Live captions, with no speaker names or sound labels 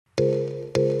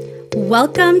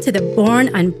Welcome to the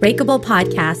Born Unbreakable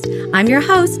podcast. I'm your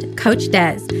host, Coach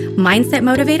Des, mindset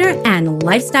motivator and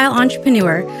lifestyle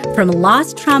entrepreneur. From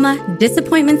loss, trauma,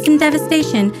 disappointments, and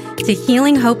devastation to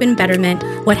healing, hope, and betterment,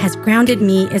 what has grounded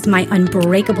me is my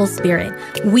unbreakable spirit.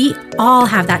 We all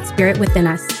have that spirit within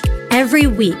us. Every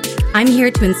week, I'm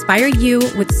here to inspire you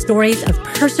with stories of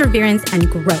perseverance and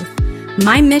growth.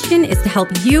 My mission is to help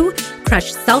you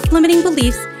crush self-limiting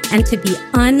beliefs and to be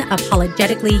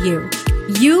unapologetically you.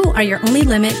 You are your only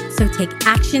limit, so take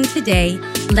action today.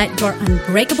 Let your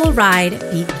unbreakable ride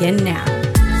begin now.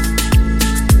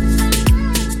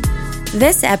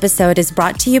 This episode is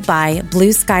brought to you by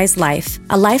Blue Skies Life,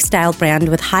 a lifestyle brand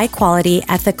with high quality,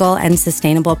 ethical, and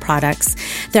sustainable products.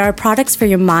 There are products for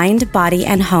your mind, body,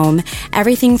 and home,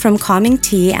 everything from calming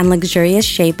tea and luxurious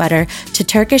shea butter to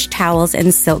Turkish towels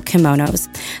and silk kimonos.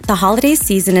 The holiday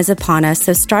season is upon us,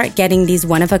 so start getting these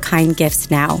one-of-a-kind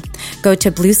gifts now. Go to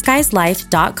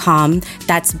blueskieslife.com,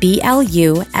 that's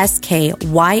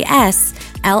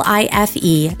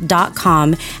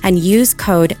BLUSKYSLIFE.com, and use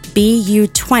code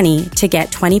BU20 to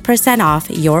get 20% off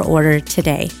your order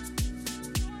today.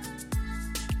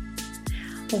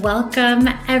 Welcome,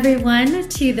 everyone,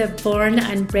 to the Born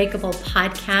Unbreakable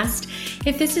podcast.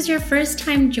 If this is your first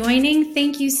time joining,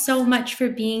 thank you so much for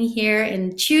being here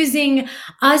and choosing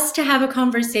us to have a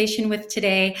conversation with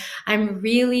today. I'm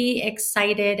really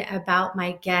excited about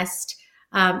my guest.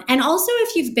 And also,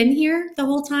 if you've been here the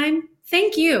whole time,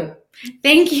 thank you.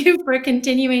 Thank you for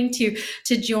continuing to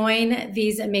join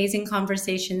these amazing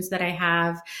conversations that I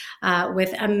have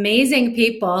with amazing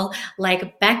people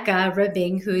like Becca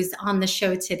Ribbing, who's on the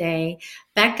show today.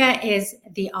 Becca is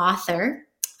the author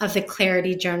of the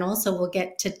Clarity Journal, so we'll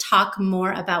get to talk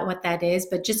more about what that is.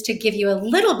 But just to give you a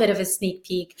little bit of a sneak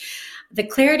peek, the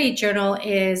Clarity Journal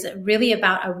is really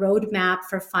about a roadmap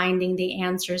for finding the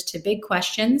answers to big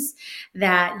questions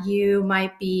that you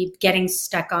might be getting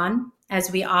stuck on, as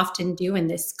we often do in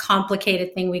this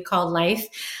complicated thing we call life.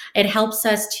 It helps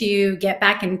us to get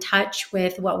back in touch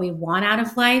with what we want out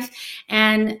of life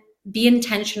and be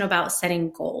intentional about setting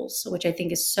goals, which I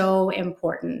think is so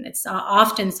important. It's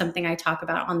often something I talk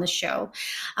about on the show.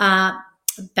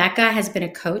 Becca has been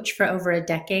a coach for over a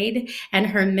decade, and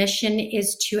her mission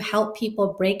is to help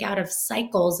people break out of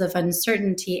cycles of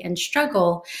uncertainty and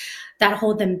struggle that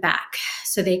hold them back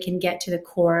so they can get to the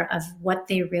core of what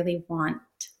they really want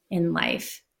in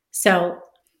life. So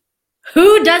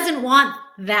who doesn't want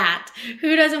that?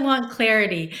 Who doesn't want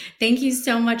clarity? Thank you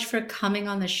so much for coming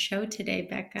on the show today,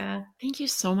 Becca. Thank you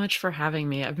so much for having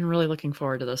me. I've been really looking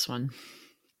forward to this one.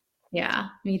 Yeah,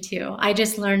 me too. I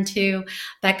just learned too,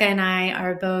 Becca and I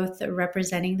are both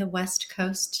representing the West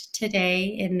Coast today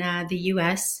in the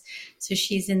US. So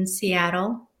she's in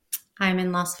Seattle. I'm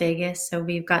in Las Vegas. So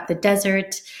we've got the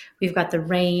desert, we've got the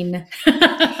rain.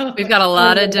 We've got a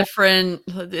lot of different,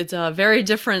 it's a very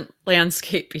different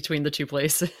landscape between the two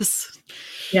places.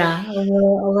 Yeah, a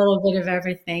little bit of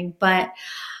everything. But,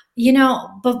 you know,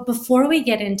 but before we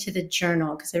get into the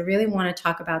journal, because I really want to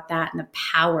talk about that and the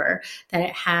power that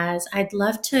it has, I'd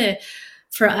love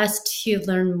for us to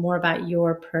learn more about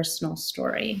your personal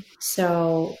story.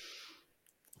 So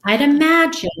I'd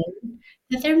imagine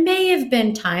that there may have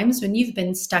been times when you've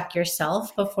been stuck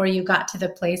yourself before you got to the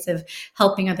place of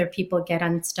helping other people get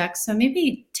unstuck. So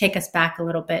maybe take us back a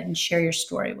little bit and share your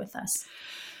story with us.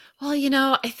 Well, you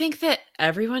know, I think that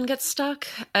everyone gets stuck,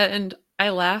 and I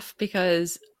laugh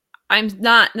because I'm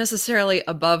not necessarily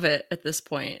above it at this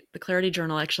point. The Clarity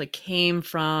Journal actually came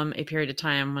from a period of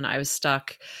time when I was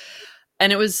stuck,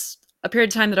 and it was a period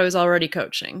of time that I was already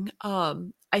coaching.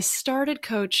 I started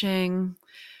coaching.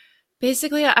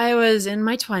 Basically, I was in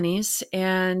my 20s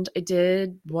and I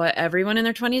did what everyone in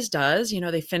their 20s does. You know,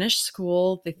 they finish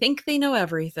school, they think they know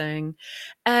everything,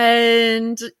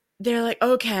 and they're like,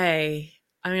 okay,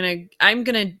 I'm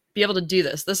going to be able to do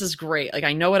this. This is great. Like,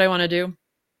 I know what I want to do.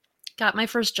 Got my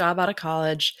first job out of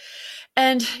college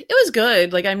and it was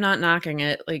good. Like, I'm not knocking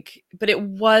it, like, but it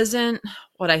wasn't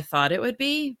what I thought it would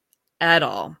be at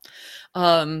all.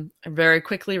 I very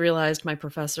quickly realized my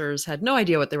professors had no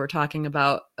idea what they were talking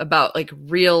about like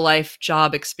real life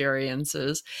job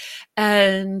experiences.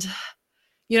 And,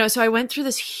 you know, so I went through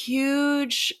this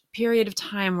huge period of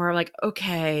time where I'm like,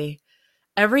 okay,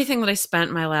 everything that I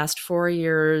spent my last 4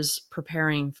 years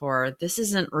preparing for, this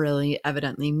isn't really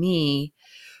evidently me.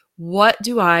 What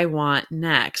do I want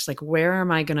next? Like, where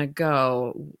am I going to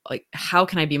go? Like, how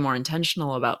can I be more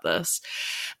intentional about this?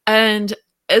 And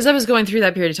as I was going through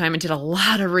that period of time, I did a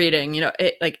lot of reading, you know,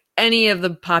 like any of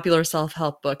the popular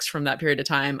self-help books from that period of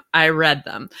time, I read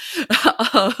them.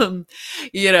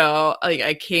 You know, like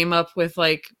I came up with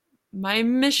like my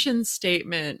mission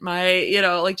statement, my,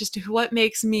 like just what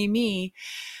makes me me.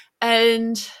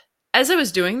 And as I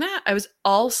was doing that, I was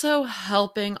also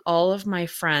helping all of my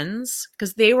friends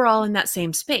because they were all in that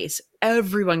same space.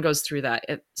 Everyone goes through that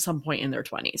at some point in their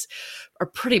 20s, or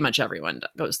pretty much everyone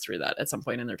goes through that at some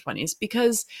point in their 20s,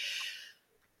 because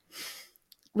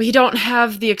we don't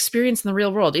have the experience in the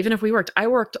real world. Even if I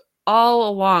worked all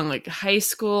along, like high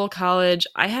school, college.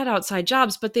 I had outside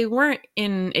jobs, but they weren't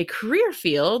in a career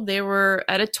field. They were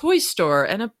at a toy store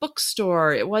and a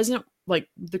bookstore. It wasn't like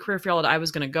the career field that I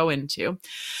was going to go into.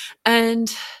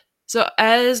 And so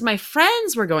as my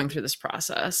friends were going through this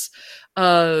process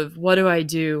of what do I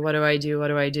do? What do I do? What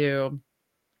do I do?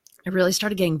 I really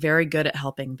started getting very good at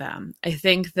helping them. I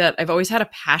think that I've always had a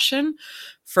passion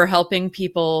for helping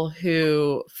people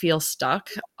who feel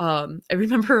stuck. I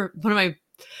remember one of my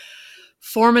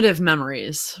formative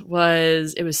memories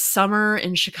was it was summer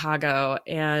in Chicago.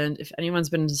 And if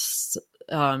anyone's been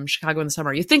Chicago in the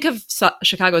summer, you think of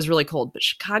Chicago as really cold, but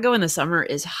Chicago in the summer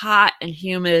is hot and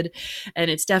humid, and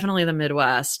it's definitely the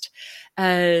Midwest.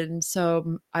 And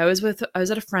so I was at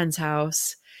a friend's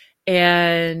house,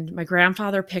 and my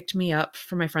grandfather picked me up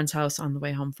from my friend's house on the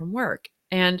way home from work.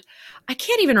 And I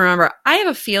can't even remember. I have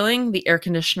a feeling the air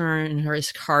conditioner in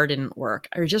his car didn't work.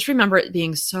 I just remember it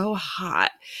being so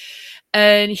hot.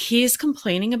 And he's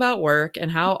complaining about work and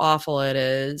how awful it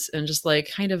is, and just like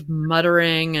kind of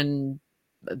muttering and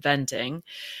venting.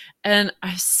 And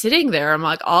I'm sitting there, I'm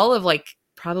like all of like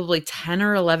probably 10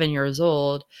 or 11 years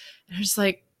old. And I'm just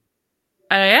like,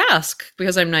 I ask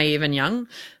because I'm naive and young,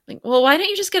 like, well, why don't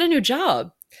you just get a new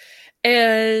job?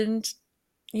 And,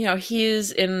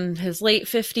 he's in his late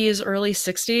 50s, early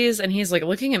 60s, and he's like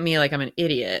looking at me like I'm an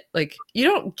idiot. Like, you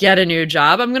don't get a new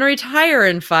job. I'm going to retire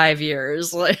in 5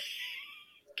 years. Like,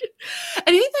 and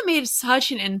I think that made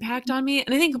such an impact on me.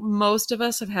 And I think most of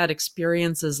us have had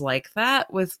experiences like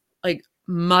that with like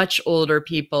much older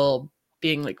people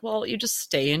being like, well, you just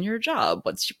stay in your job.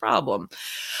 What's your problem?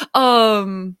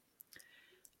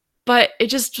 But it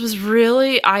just was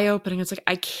really eye-opening. It's like,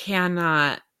 I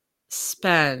cannot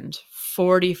spend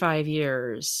 45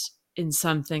 years in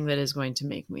something that is going to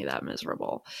make me that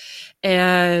miserable.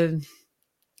 And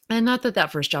not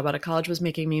that first job out of college was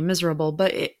making me miserable,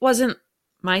 but it wasn't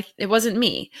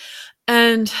me.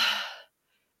 And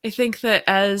I think that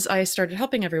as I started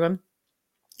helping everyone,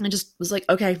 I just was like,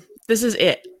 okay, this is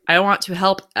it. I want to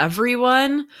help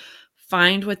everyone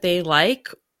find what they like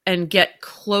and get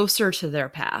closer to their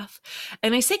path.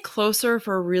 And I say closer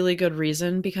for a really good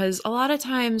reason, because a lot of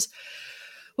times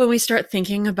when we start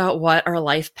thinking about what our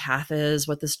life path is,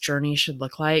 what this journey should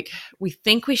look like, we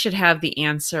think we should have the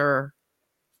answer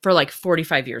for like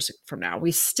 45 years from now.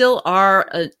 We still are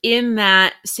in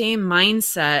that same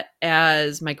mindset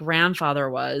as my grandfather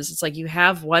was. It's like, you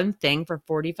have one thing for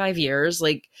 45 years,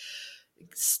 like,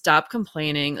 stop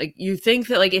complaining. Like, you think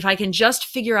that like, if I can just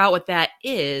figure out what that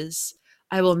is,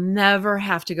 I will never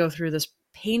have to go through this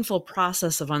painful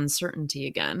process of uncertainty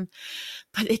again.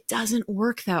 But it doesn't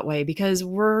work that way, because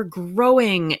we're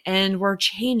growing and we're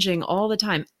changing all the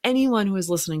time. Anyone who is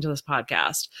listening to this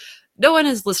podcast, no one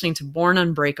is listening to Born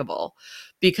Unbreakable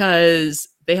because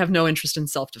they have no interest in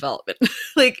self-development.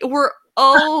 Like, we're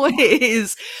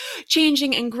always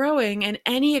changing and growing, and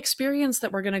any experience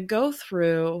that we're going to go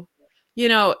through,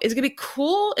 is going to be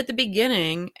cool at the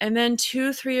beginning. And then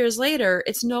 2-3 years later,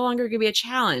 it's no longer going to be a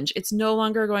challenge. It's no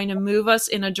longer going to move us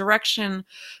in a direction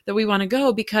that we want to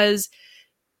go, because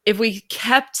if we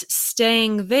kept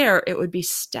staying there, it would be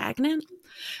stagnant.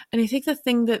 And I think the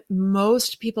thing that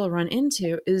most people run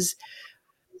into is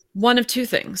one of two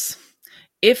things.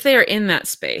 If they are in that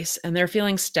space and they're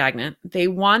feeling stagnant, they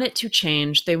want it to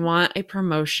change. They want a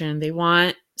promotion. They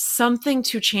want something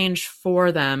to change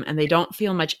for them, and they don't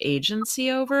feel much agency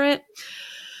over it.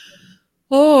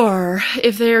 Or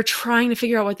if they're trying to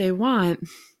figure out what they want,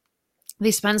 they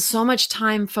spend so much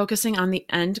time focusing on the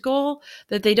end goal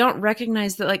that they don't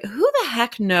recognize that, like, who the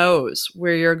heck knows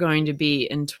where you're going to be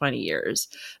in 20 years?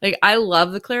 Like, I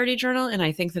love the Clarity Journal, and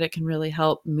I think that it can really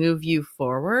help move you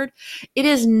forward. It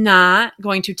is not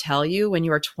going to tell you when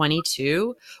you are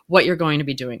 22 what you're going to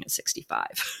be doing at 65.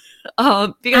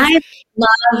 Because I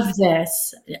love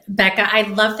this, Becca. I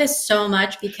love this so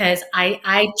much because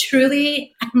I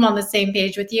truly am on the same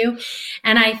page with you.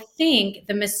 And I think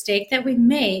the mistake that we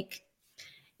make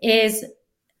is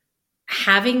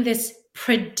having this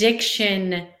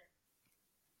prediction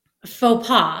faux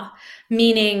pas,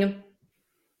 meaning,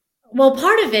 well,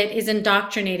 part of it is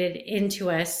indoctrinated into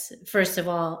us, first of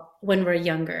all, when we're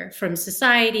younger, from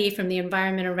society, from the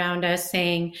environment around us,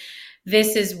 saying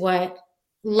this is what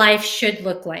life should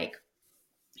look like.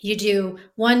 You do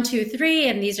 1, 2, 3,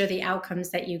 and these are the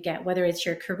outcomes that you get, whether it's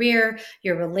your career,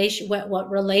 your relation,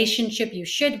 what relationship you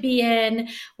should be in,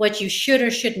 what you should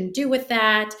or shouldn't do with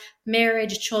that,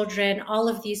 marriage, children, all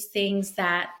of these things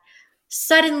that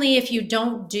suddenly, if you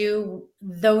don't do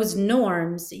those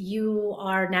norms, you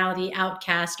are now the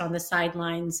outcast on the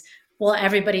sidelines. Well,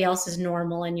 everybody else is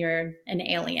normal and you're an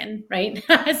alien, right?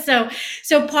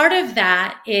 So part of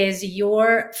that is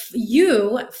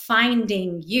you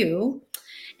finding you,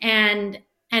 and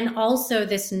also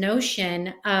this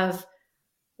notion of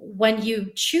when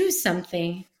you choose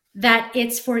something, that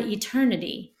it's for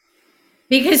eternity.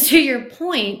 Because to your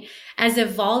point, as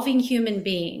evolving human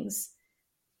beings,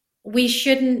 we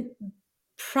shouldn't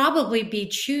probably be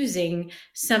choosing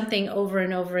something over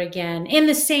and over again in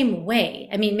the same way.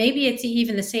 I mean, maybe it's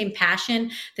even the same passion,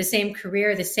 the same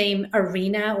career, the same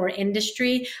arena or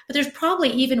industry, but there's probably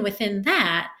even within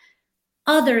that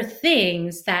other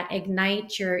things that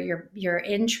ignite your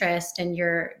interest and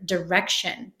your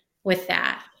direction with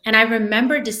that. And I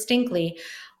remember distinctly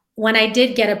when I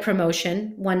did get a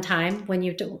promotion one time, when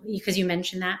because you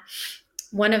mentioned that,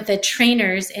 one of the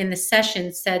trainers in the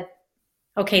session said,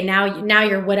 okay, now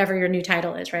you're whatever your new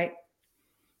title is, right?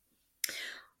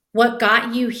 What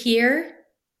got you here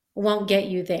won't get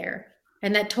you there.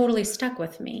 And that totally stuck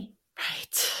with me.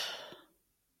 Right.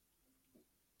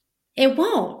 It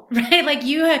won't, right? Like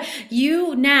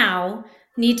you now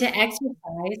need to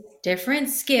exercise different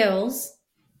skills,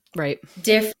 Right.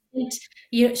 different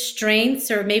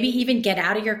strengths, or maybe even get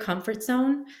out of your comfort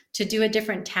zone to do a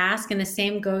different task. And the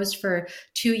same goes for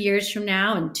 2 years from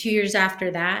now and 2 years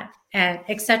after that, and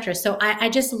etc. So I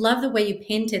just love the way you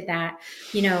painted that,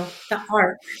 the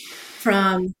arc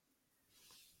from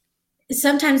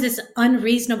sometimes this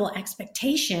unreasonable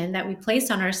expectation that we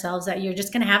place on ourselves that you're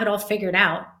just going to have it all figured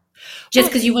out just Well,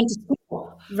 because you went to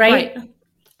school, right. right?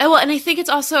 Well, and I think it's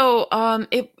also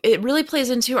it really plays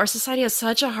into our society has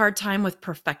such a hard time with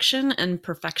perfection and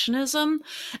perfectionism.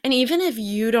 And even if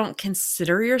you don't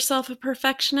consider yourself a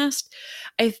perfectionist,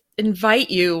 I invite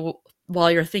you while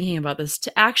you're thinking about this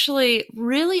to actually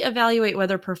really evaluate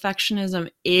whether perfectionism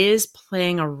is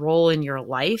playing a role in your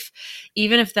life,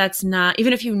 even if that's not,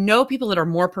 even if you know people that are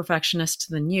more perfectionists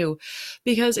than you,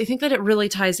 because I think that it really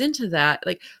ties into that.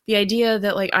 Like the idea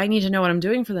that like I need to know what I'm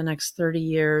doing for the next 30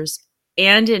 years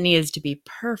and it needs to be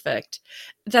perfect,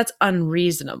 that's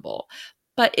unreasonable.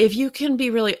 But if you can be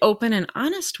really open and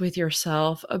honest with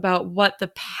yourself about what the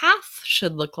path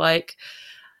should look like,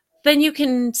 then you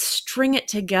can string it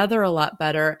together a lot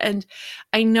better. And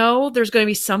I know there's going to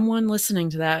be someone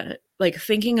listening to that, like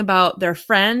thinking about their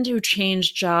friend who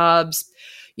changed jobs,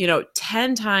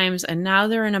 10 times, and now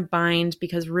they're in a bind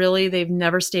because really they've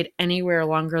never stayed anywhere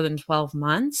longer than 12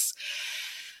 months.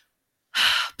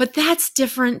 But that's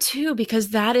different too, because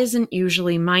that isn't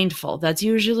usually mindful. That's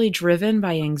usually driven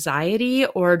by anxiety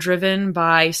or driven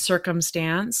by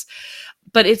circumstance,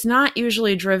 but it's not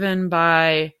usually driven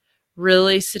by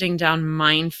really sitting down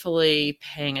mindfully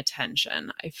paying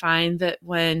attention. I find that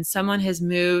when someone has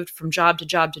moved from job to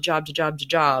job to job to job to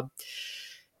job,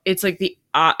 it's like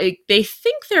they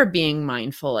think they're being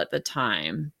mindful at the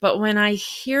time, but when I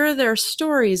hear their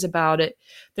stories about it,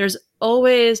 there's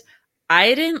always,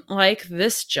 I didn't like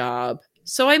this job,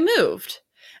 so I moved.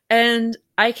 And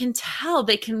I can tell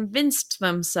they convinced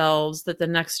themselves that the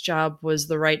next job was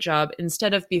the right job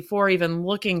instead of, before even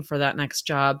looking for that next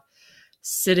job,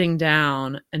 sitting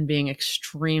down and being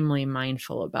extremely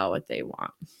mindful about what they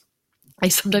want. I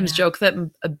sometimes Yeah. joke that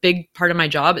a big part of my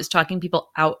job is talking people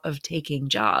out of taking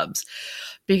jobs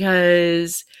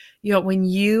because, when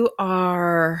you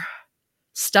are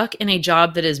stuck in a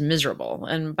job that is miserable,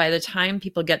 and by the time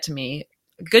people get to me,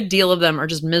 a good deal of them are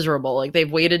just miserable. Like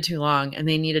they've waited too long and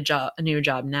they need a new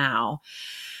job now.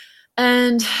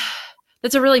 And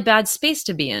that's a really bad space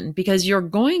to be in because you're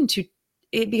going to,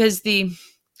 because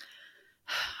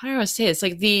how do I say it's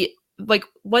like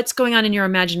what's going on in your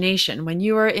imagination when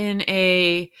you are in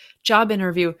a job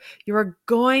interview, you are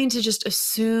going to just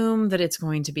assume that it's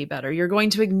going to be better. You're going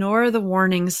to ignore the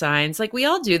warning signs. Like we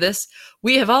all do this.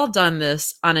 We have all done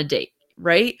this on a date,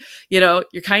 right? You're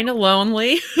kind of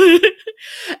lonely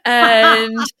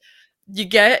and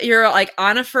you're like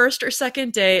on a first or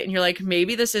second date and you're like,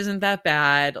 maybe this isn't that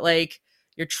bad. Like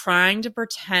you're trying to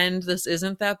pretend this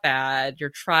isn't that bad. You're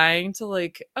trying to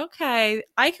like, okay,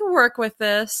 I can work with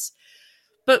this.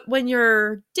 But when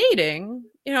you're dating,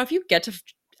 if you get to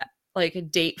like a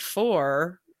date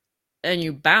 4 and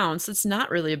you bounce, it's not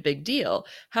really a big deal.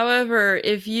 However,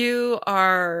 if you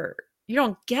are,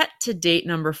 don't get to date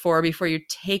number 4 before you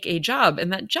take a job,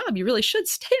 and that job you really should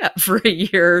stay at for a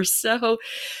year. So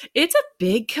it's a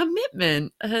big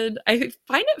commitment, and I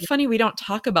find it funny we don't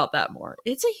talk about that more.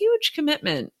 It's a huge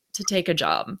commitment to take a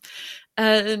job,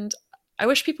 and I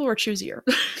wish people were choosier.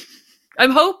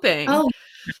 I'm hoping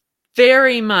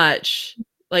very much,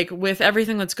 like with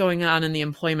everything that's going on in the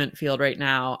employment field right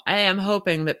now, I am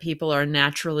hoping that people are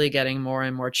naturally getting more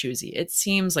and more choosy. It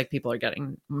seems like people are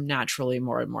getting naturally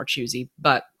more and more choosy,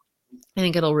 but I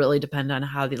think it'll really depend on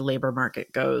how the labor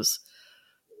market goes,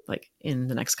 like in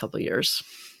the next couple of years.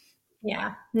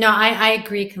 Yeah, no, I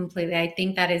agree completely. I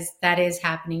think that is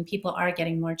happening. People are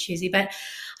getting more choosy, but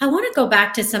I want to go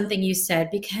back to something you said,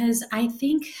 because I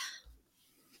think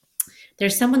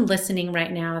there's someone listening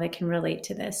right now that can relate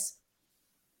to this.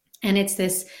 And it's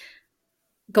this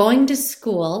going to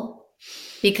school,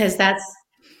 because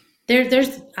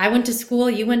there's I went to school,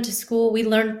 you went to school, we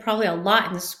learned probably a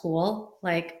lot in school.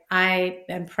 Like, I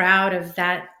am proud of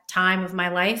that time of my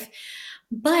life.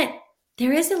 But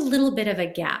there is a little bit of a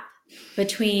gap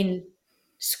between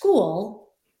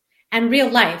school and real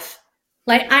life.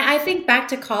 Like, I think back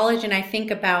to college and I think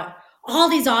about all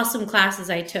these awesome classes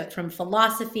I took, from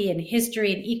philosophy and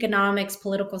history and economics,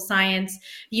 political science,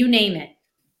 you name it.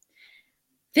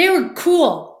 They were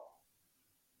cool.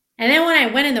 And then when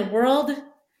I went in the world,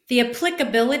 the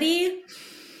applicability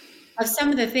of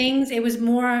some of the things, it was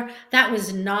more, that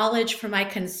was knowledge for my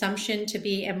consumption to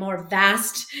be a more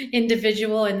vast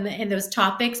individual in those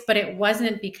topics. But it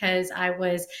wasn't because I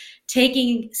was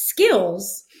taking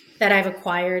skills that I've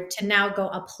acquired to now go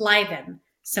apply them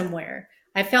somewhere.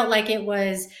 I felt like it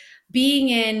was being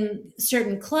in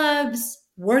certain clubs,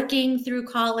 working through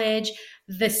college,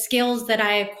 the skills that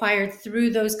I acquired through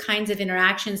those kinds of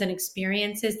interactions and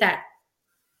experiences that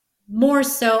more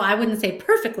so, I wouldn't say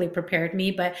perfectly prepared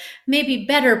me, but maybe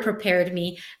better prepared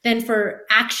me than for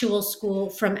actual school,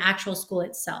 from actual school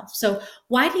itself. So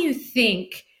why do you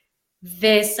think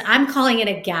this, I'm calling it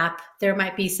a gap. There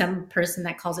might be some person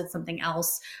that calls it something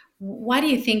else. Why do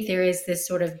you think there is this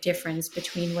sort of difference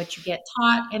between what you get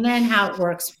taught and then how it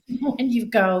works when you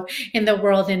go in the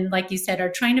world and, like you said,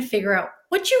 are trying to figure out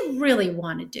what you really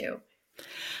want to do?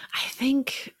 I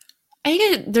think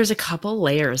there's a couple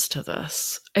layers to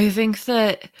this. I think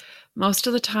that most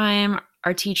of the time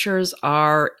our teachers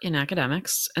are in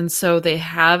academics, and so they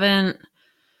haven't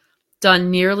done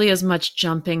nearly as much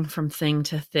jumping from thing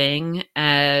to thing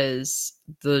as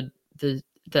the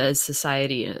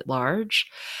society at large.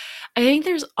 I think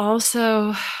there's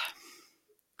also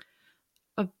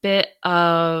a bit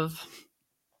of,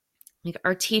 like,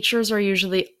 our teachers are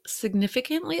usually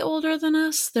significantly older than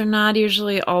us. They're not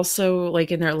usually also like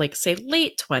in their, like, say,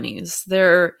 late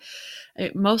 20s.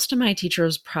 Most of my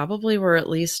teachers probably were at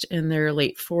least in their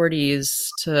late 40s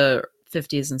to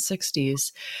 50s and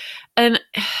 60s. And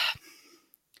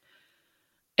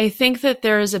I think that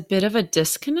there is a bit of a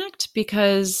disconnect,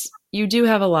 because you do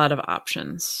have a lot of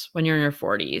options when you're in your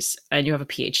 40s and you have a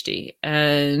PhD.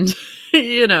 And,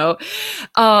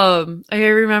 I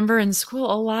remember in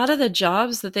school, a lot of the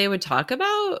jobs that they would talk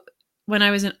about when I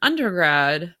was in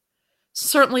undergrad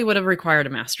certainly would have required a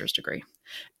master's degree.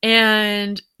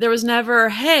 And there was never,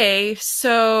 hey,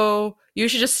 so you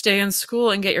should just stay in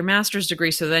school and get your master's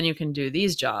degree so then you can do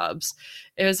these jobs.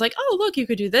 It was like, oh, look, you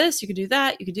could do this, you could do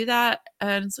that, you could do that.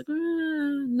 And it's like,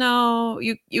 no,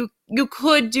 you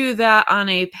could do that on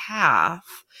a path.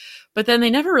 But then they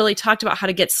never really talked about how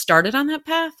to get started on that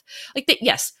path. Like,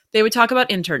 yes, they would talk about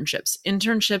internships.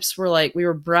 Internships were like, we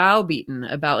were browbeaten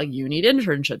about, like, you need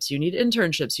internships, you need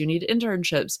internships, you need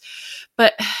internships.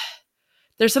 But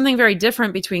there's something very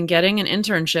different between getting an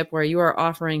internship where you are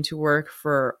offering to work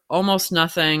for almost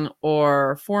nothing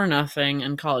or for nothing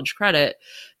in college credit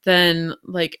than,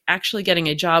 like, actually getting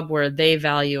a job where they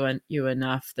value you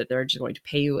enough that they're just going to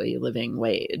pay you a living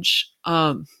wage.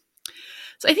 So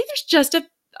I think there's just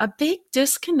a big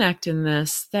disconnect in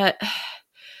this that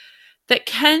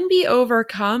can be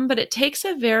overcome, but it takes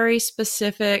a very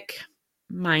specific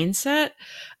mindset.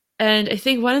 And I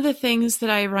think one of the things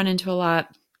that I run into a lot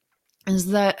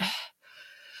is that,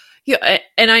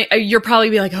 and you're probably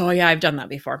be like, oh yeah, I've done that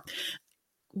before.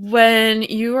 When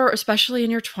you are, especially in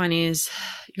your 20s,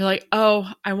 you're like,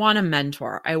 oh, I want a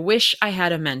mentor. I wish I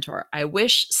had a mentor. I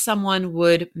wish someone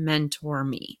would mentor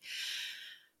me.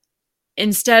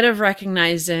 Instead of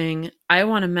recognizing, I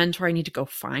want a mentor, I need to go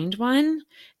find one.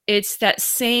 It's that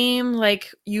same,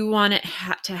 like, you want it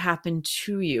to happen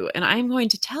to you. And I'm going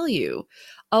to tell you,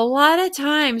 a lot of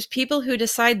times people who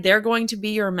decide they're going to be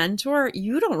your mentor,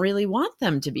 you don't really want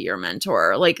them to be your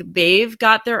mentor. Like, they've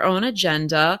got their own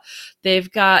agenda.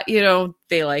 They've got,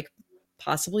 they like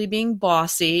possibly being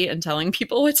bossy and telling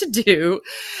people what to do.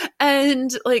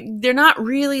 And like, they're not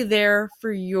really there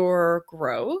for your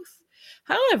growth.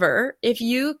 However,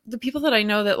 the people that I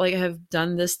know that like have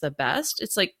done this the best,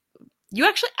 it's like, you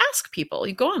actually ask people.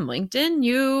 You go on LinkedIn,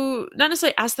 you not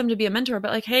necessarily ask them to be a mentor,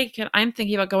 but like, hey, I'm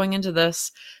thinking about going into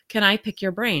this. Can I pick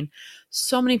your brain?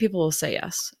 So many people will say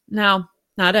yes. Now,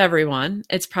 not everyone.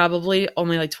 It's probably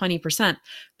only like 20%,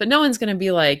 but no one's going to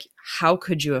be like, how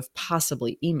could you have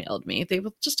possibly emailed me? They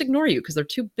will just ignore you because they're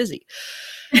too busy.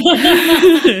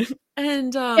 And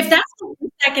if that's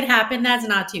that could happen, that's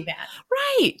not too bad.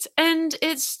 Right. And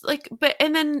it's like,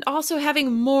 and then also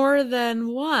having more than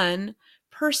one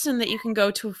person that you can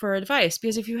go to for advice,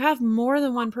 because if you have more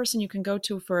than one person you can go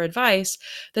to for advice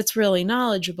that's really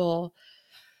knowledgeable,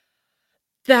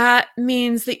 that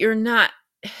means that you're not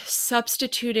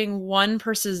substituting one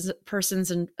person's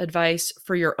advice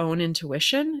for your own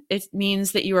intuition. It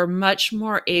means that you are much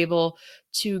more able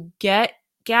to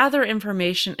gather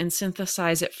information and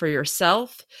synthesize it for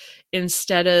yourself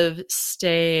instead of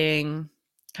staying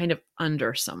kind of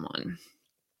under someone.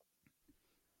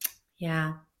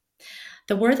 Yeah.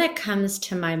 The word that comes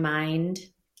to my mind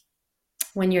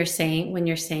when you're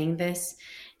saying this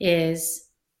is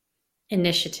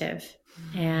initiative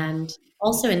and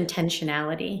also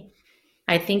intentionality.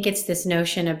 I think it's this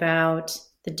notion about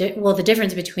the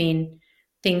difference between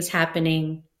things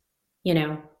happening,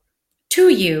 to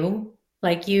you,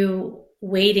 like you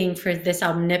waiting for this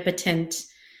omnipotent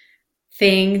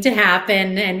thing to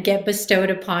happen and get bestowed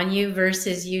upon you,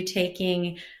 versus you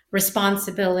taking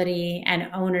responsibility and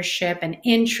ownership and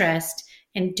interest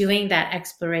in doing that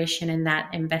exploration and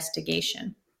that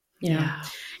investigation. And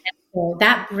so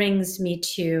that brings me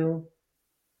to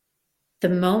the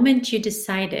moment you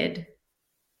decided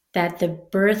that the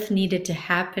birth needed to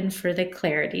happen for the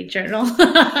Clarity Journal. So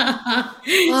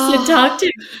talk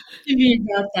to me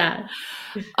about that.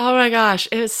 Oh my gosh,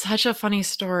 it's such a funny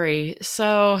story.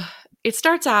 So it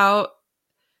starts out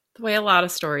the way a lot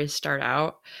of stories start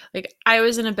out. Like, I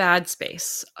was in a bad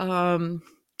space. I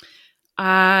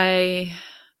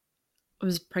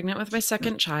was pregnant with my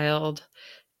second child,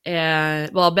 and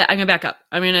I'm gonna back up.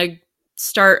 I'm gonna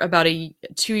start about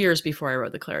 2 years before I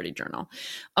wrote the Clarity Journal.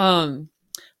 I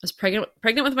was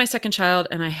pregnant with my second child,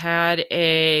 and I had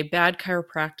a bad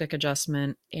chiropractic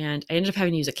adjustment, and I ended up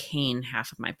having to use a cane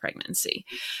half of my pregnancy,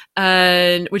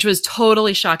 and which was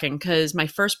totally shocking because my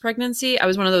first pregnancy, I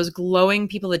was one of those glowing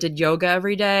people that did yoga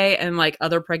every day, and like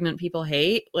other pregnant people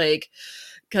hate, like,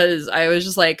 because I was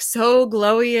just like so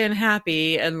glowy and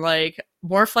happy and like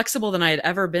more flexible than I had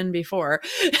ever been before.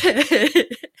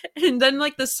 And then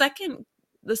like the second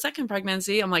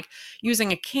pregnancy, I'm like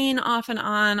using a cane off and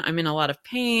on. I'm in a lot of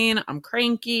pain. I'm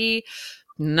cranky,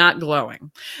 not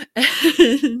glowing.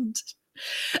 And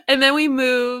then we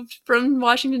moved from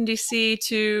Washington, D.C.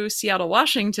 to Seattle,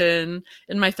 Washington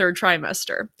in my third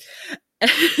trimester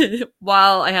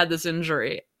while I had this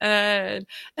injury. And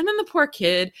then the poor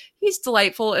kid, he's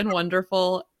delightful and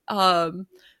wonderful.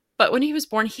 But when he was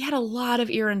born, he had a lot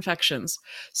of ear infections.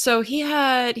 So he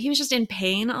was just in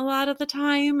pain a lot of the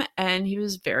time, and he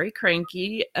was very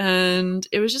cranky, and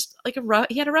it was just like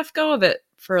he had a rough go of it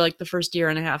for like the first year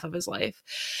and a half of his life.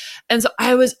 And so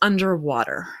I was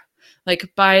underwater.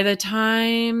 Like by the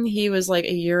time he was like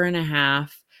a year and a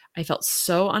half, I felt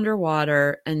so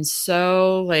underwater, and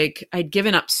so like I'd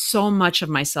given up so much of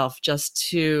myself just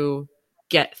to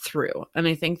get through. And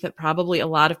I think that probably a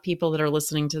lot of people that are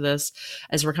listening to this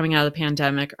as we're coming out of the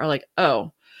pandemic are like,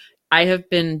 oh, I have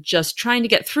been just trying to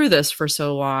get through this for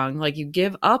so long. Like, you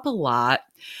give up a lot.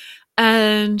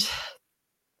 And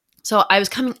so I was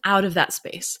coming out of that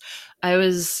space. I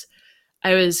was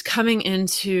coming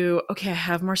into, okay, I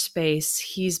have more space.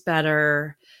 He's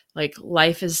better. Like,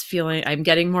 life is I'm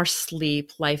getting more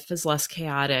sleep. Life is less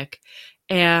chaotic.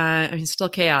 And I mean, still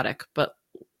chaotic, but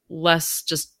less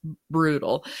just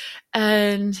brutal.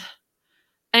 And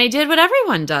I did what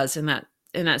everyone does in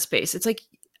that space. It's like,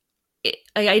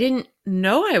 I didn't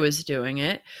know I was doing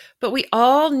it, but we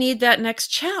all need that next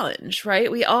challenge, right?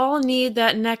 We all need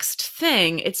that next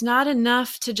thing. It's not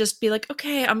enough to just be like,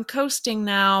 okay, I'm coasting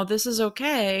now. This is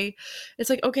okay. It's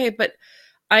like, okay, but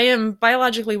I am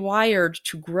biologically wired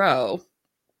to grow.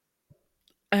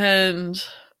 And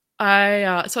so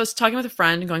I was talking with a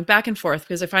friend and going back and forth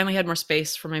because I finally had more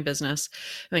space for my business.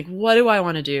 I'm like, what do I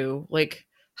want to do? Like,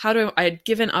 I had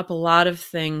given up a lot of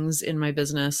things in my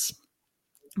business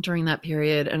during that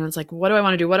period. And it's like, what do I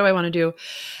want to do? What do I want to do?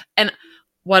 And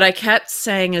what I kept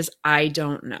saying is, I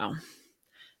don't know.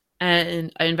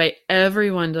 And I invite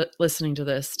everyone listening to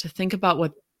this to think about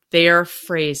what their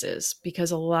phrase is,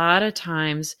 because a lot of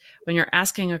times when you're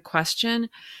asking a question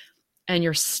and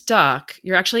you're stuck,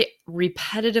 you're actually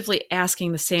repetitively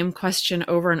asking the same question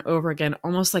over and over again,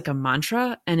 almost like a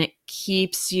mantra, and it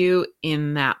keeps you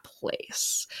in that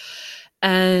place.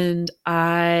 And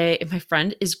my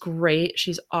friend is great.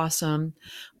 She's awesome.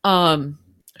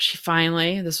 She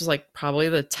finally, this was like probably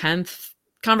the 10th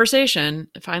conversation,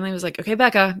 finally was like, okay,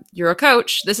 Becca, you're a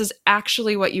coach. This is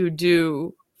actually what you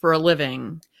do for a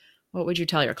living. What would you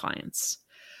tell your clients?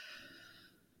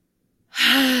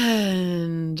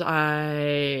 And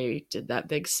I did that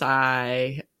big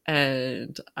sigh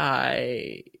and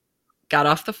I got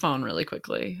off the phone really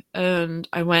quickly and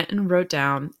I went and wrote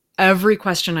down every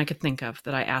question I could think of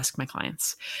that I asked my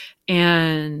clients.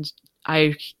 And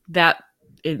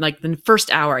in like the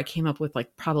first hour, I came up with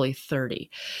like probably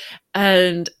 30.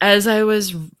 And as I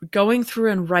was going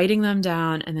through and writing them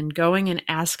down and then going and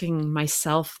asking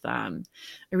myself them,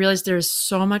 I realized there's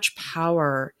so much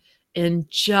power in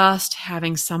just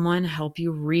having someone help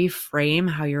you reframe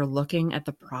how you're looking at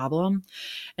the problem.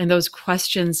 And those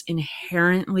questions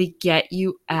inherently get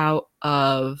you out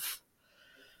of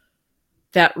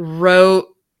that rote,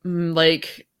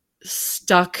 like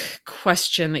stuck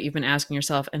question that you've been asking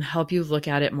yourself and help you look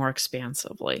at it more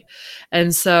expansively.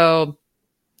 And so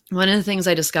one of the things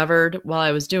I discovered while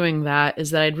I was doing that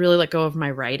is that I'd really let go of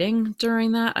my writing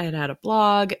during that. I had a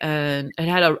blog and I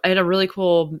had a really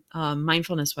cool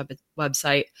mindfulness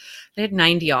website. They had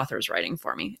 90 authors writing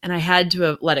for me, and I had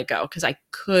to let it go because I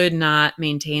could not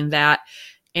maintain that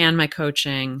and my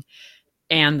coaching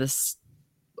and this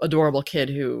adorable kid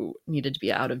who needed to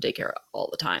be out of daycare all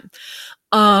the time.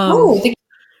 The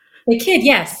kid,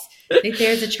 yes.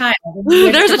 There's a child.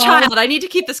 There's a child. I need to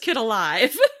keep this kid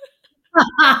alive.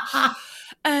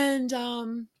 And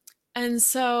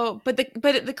so, but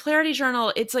the Clarity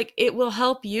Journal, it's like, it will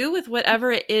help you with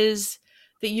whatever it is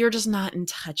that you're just not in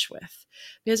touch with.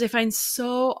 Because I find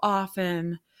so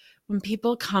often when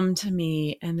people come to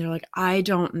me and they're like, I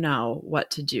don't know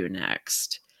what to do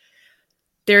next,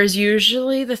 there's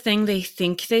usually the thing they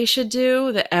think they should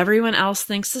do that everyone else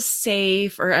thinks is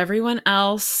safe, or everyone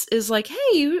else is like, hey,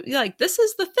 you like, this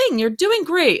is the thing, you're doing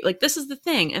great. Like, this is the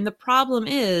thing. And the problem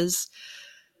is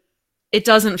it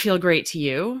doesn't feel great to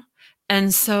you.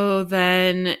 And so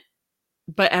then,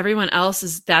 but everyone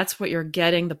else that's what you're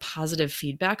getting the positive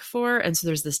feedback for. And so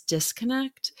there's this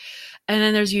disconnect. And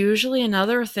then there's usually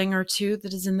another thing or two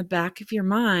that is in the back of your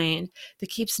mind that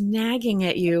keeps nagging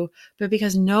at you, but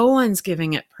because no one's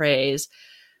giving it praise,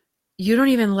 you don't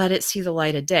even let it see the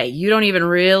light of day. You don't even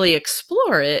really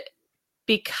explore it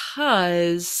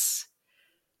because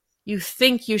you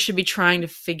think you should be trying to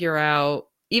figure out,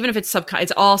 even if it's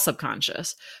all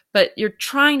subconscious, but you're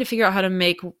trying to figure out how to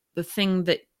make the thing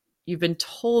that you've been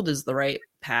told is the right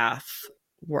path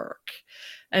work.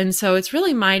 And so it's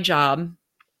really my job,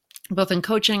 both in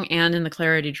coaching and in the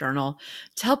Clarity Journal,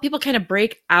 to help people kind of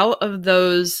break out of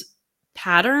those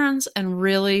patterns and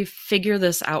really figure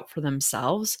this out for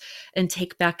themselves and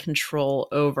take back control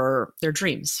over their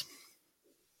dreams.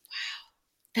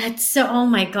 Wow. Oh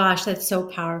my gosh, that's so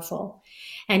powerful.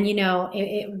 And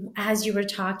as you were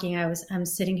talking, I'm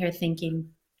sitting here thinking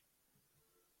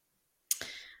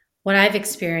what I've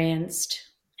experienced,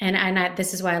 and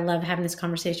this is why I love having this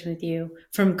conversation with you,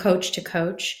 from coach to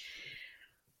coach,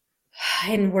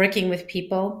 and working with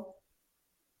people,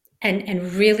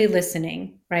 and really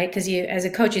listening, right? Because you, as a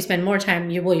coach, you spend more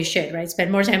time. You should, right?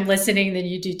 Spend more time listening than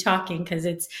you do talking,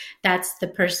 because that's the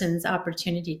person's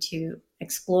opportunity to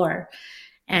explore,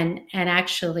 and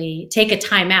actually take a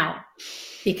time out.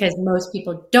 Because most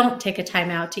people don't take a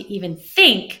time out to even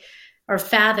think or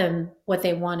fathom what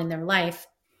they want in their life,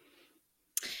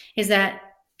 is that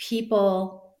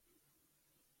people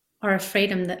are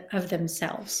afraid of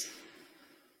themselves.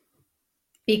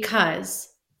 Because,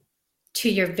 to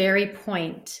your very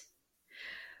point,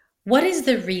 what is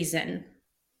the reason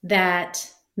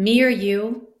that me or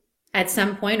you at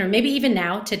some point, or maybe even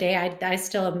now, today, I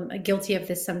still am guilty of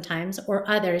this sometimes, or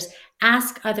others,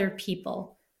 ask other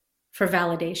people for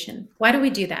validation? Why do we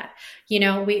do that?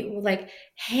 We like,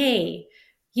 hey,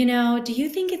 do you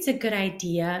think it's a good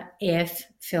idea if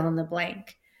fill in the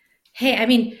blank? Hey, I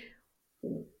mean,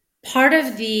 part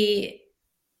of the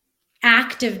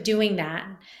act of doing that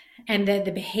and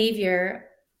the behavior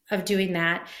of doing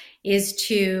that is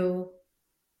to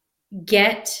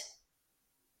get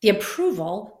the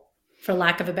approval, for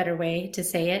lack of a better way to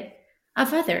say it,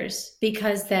 of others,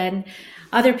 because then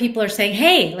other people are saying,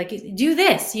 hey, like, do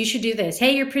this, you should do this.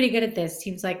 Hey, you're pretty good at this.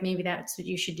 Seems like maybe that's what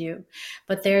you should do.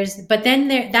 But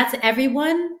that's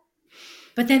everyone.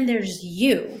 But then there's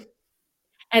you.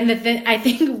 And I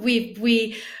think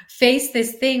we face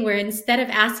this thing where instead of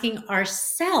asking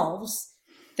ourselves,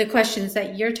 the questions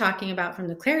that you're talking about from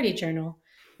the Clarity Journal,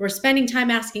 we're spending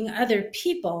time asking other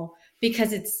people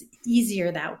because it's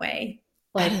easier that way.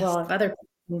 That Like, is well, if other people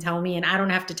can tell me and I don't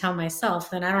have to tell myself,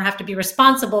 then I don't have to be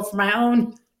responsible for my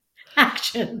own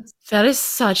actions. that is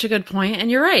such a good point, and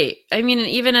you're right. I mean,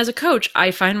 even as a coach,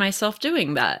 I find myself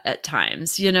doing that at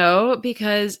times,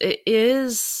 because it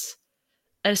is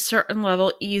at a certain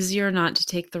level easier not to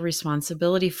take the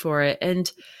responsibility for it.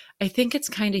 And I think it's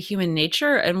kind of human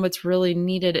nature. And what's really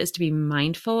needed is to be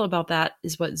mindful about that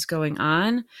is what's going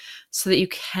on so that you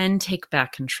can take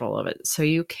back control of it. So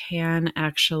you can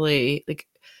actually, like,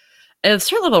 at a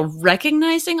certain level,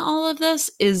 recognizing all of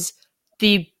this is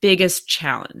the biggest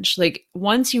challenge. Like,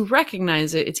 once you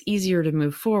recognize it, it's easier to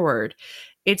move forward.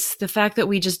 It's the fact that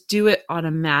we just do it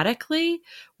automatically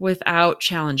without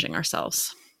challenging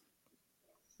ourselves.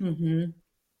 Mm-hmm.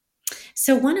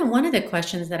 So one of the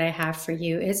questions that I have for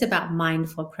you is about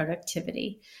mindful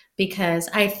productivity, because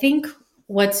I think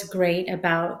what's great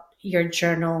about your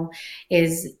journal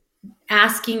is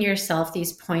asking yourself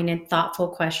these pointed, thoughtful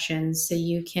questions so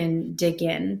you can dig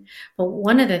in. But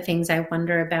one of the things I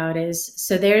wonder about is,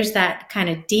 so there's that kind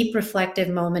of deep reflective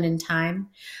moment in time,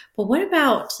 but what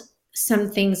about some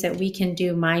things that we can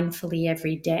do mindfully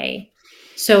every day?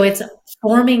 So it's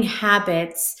forming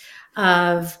habits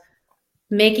of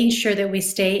making sure that we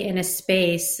stay in a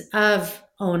space of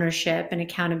ownership and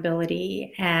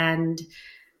accountability and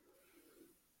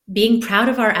being proud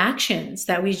of our actions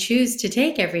that we choose to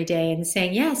take every day and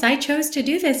saying, yes, I chose to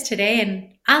do this today and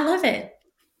I love it.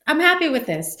 I'm happy with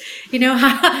this.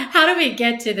 How do we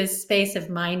get to this space of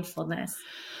mindfulness?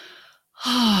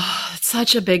 Oh, it's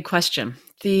such a big question.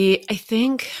 I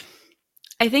think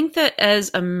that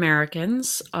as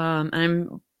Americans, and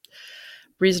I'm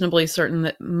reasonably certain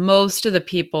that most of the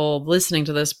people listening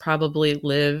to this probably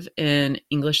live in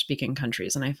English speaking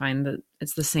countries. And I find that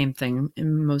it's the same thing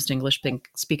in most English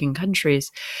speaking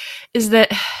countries, is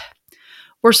that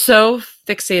we're so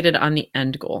fixated on the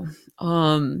end goal.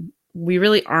 We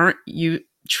really aren't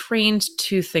trained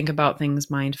to think about things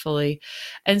mindfully.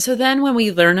 And so then when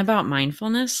we learn about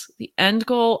mindfulness, the end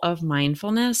goal of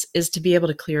mindfulness is to be able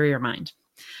to clear your mind.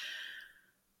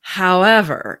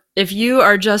 However, if you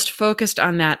are just focused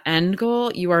on that end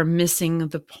goal, you are missing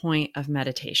the point of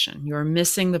meditation. You are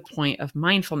missing the point of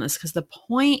mindfulness, because the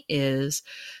point is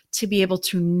to be able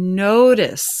to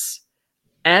notice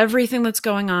everything that's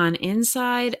going on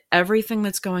inside, everything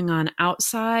that's going on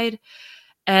outside,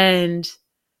 and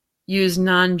use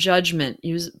non-judgment,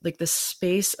 use like the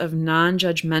space of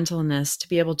non-judgmentalness to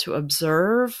be able to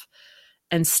observe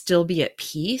and still be at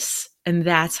peace. And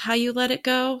that's how you let it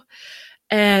go.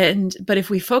 But if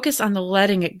we focus on the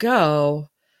letting it go,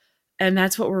 and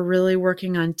that's what we're really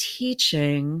working on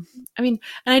teaching. I mean,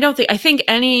 and I think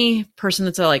any person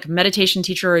that's a like meditation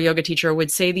teacher or yoga teacher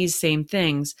would say these same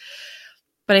things,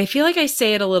 but I feel like I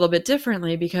say it a little bit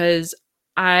differently because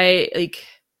I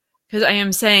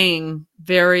am saying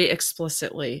very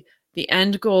explicitly, the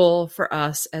end goal for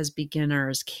us as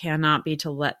beginners cannot be to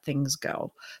let things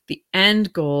go. The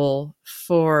end goal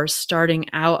for starting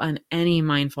out on any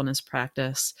mindfulness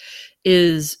practice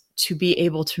is to be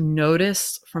able to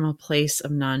notice from a place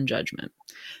of non-judgment.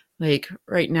 Like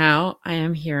right now, I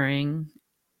am hearing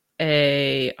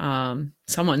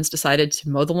someone's decided to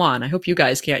mow the lawn. I hope you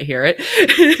guys can't hear it.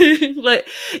 But,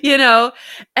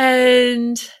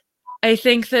 and I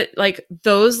think that like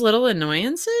those little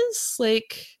annoyances,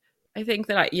 like I think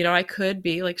that I could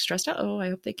be like stressed out. Oh, I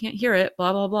hope they can't hear it,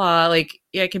 blah, blah, blah. Like,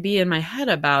 yeah, I could be in my head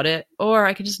about it, or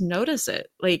I could just notice it,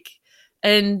 like,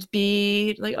 and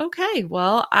be like, okay,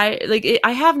 well, I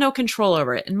have no control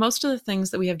over it. And most of the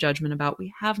things that we have judgment about,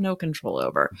 we have no control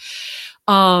over.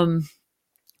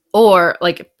 Or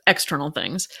like external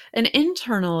things. And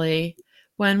internally,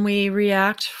 when we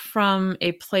react from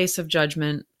a place of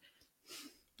judgment,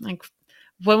 like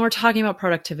when we're talking about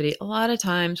productivity, a lot of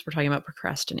times we're talking about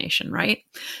procrastination, right?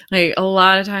 Like a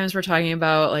lot of times we're talking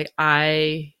about like,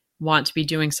 I want to be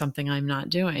doing something I'm not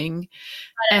doing.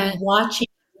 I'm watching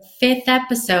the fifth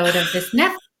episode of this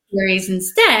Netflix series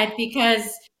instead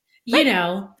because, Right,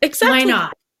 why exactly.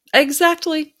 not?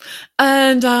 Exactly.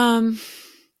 And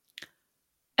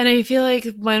I feel like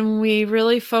when we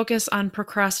really focus on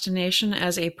procrastination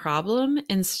as a problem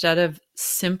instead of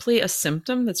simply a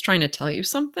symptom that's trying to tell you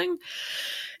something,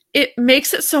 it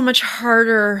makes it so much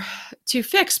harder to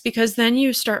fix, because then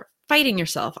you start fighting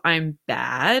yourself. I'm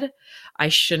bad. I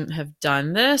shouldn't have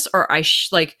done this, or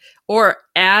or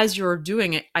as you're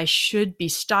doing it, I should be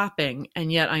stopping,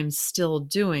 and yet I'm still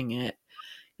doing it.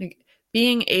 Like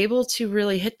being able to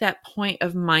really hit that point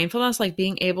of mindfulness, like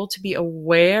being able to be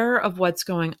aware of what's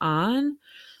going on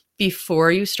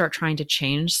before you start trying to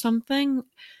change something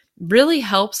really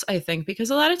helps, I think, because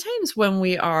a lot of times when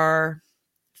we are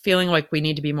feeling like we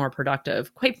need to be more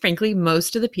productive, quite frankly,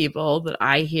 most of the people that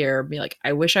I hear be like,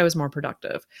 I wish I was more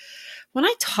productive. When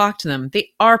I talk to them, they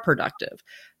are productive.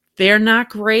 They're not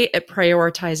great at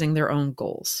prioritizing their own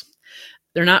goals.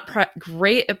 They're not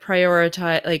great at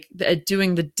at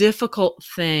doing the difficult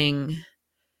thing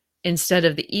instead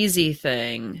of the easy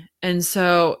thing. And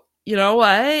so, you know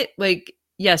what? Like,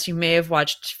 yes, you may have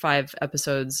watched 5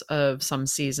 episodes of some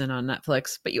season on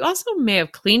Netflix, but you also may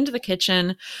have cleaned the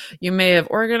kitchen. You may have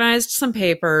organized some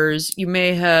papers. You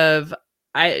may have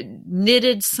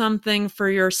knitted something for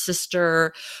your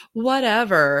sister,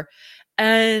 whatever.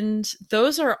 And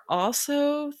those are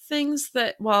also things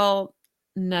that, while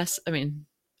I mean,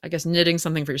 I guess knitting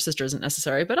something for your sister isn't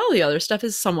necessary, but all the other stuff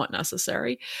is somewhat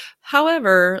necessary.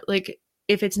 However, like,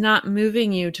 if it's not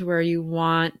moving you to where you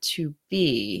want to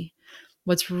be,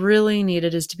 what's really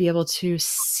needed is to be able to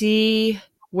see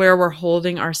where we're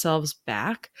holding ourselves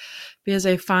back. Because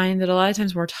I find that a lot of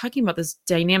times when we're talking about this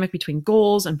dynamic between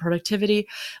goals and productivity, a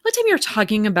lot of time you're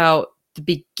talking about the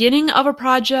beginning of a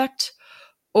project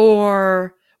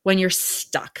or when you're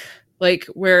stuck, like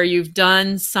where you've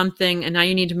done something and now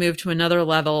you need to move to another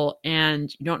level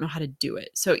and you don't know how to do it.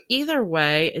 So either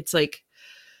way, it's like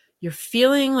you're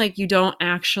feeling like you don't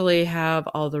actually have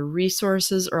all the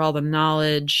resources or all the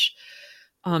knowledge.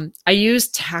 I use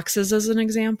taxes as an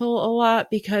example a lot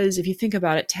because if you think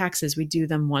about it, taxes, we do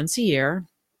them once a year.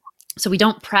 So we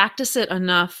don't practice it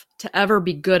enough to ever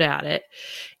be good at it.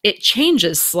 It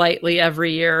changes slightly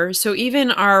every year. So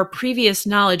even our previous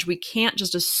knowledge, we can't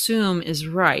just assume is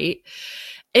right.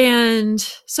 And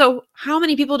so how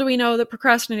many people do we know that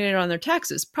procrastinated on their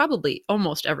taxes? Probably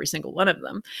almost every single one of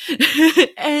them.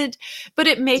 But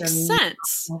it makes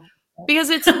sense because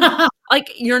it's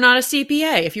like, you're not a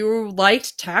CPA. If you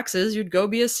liked taxes, you'd go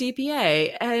be a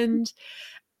CPA.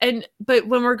 But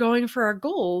when we're going for our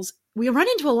goals, we run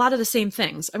into a lot of the same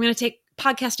things. I'm going to take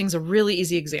podcasting as a really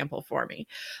easy example for me.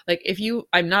 Like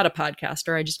I'm not a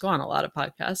podcaster. I just go on a lot of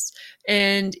podcasts.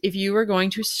 And if you were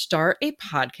going to start a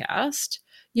podcast,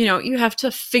 you have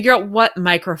to figure out what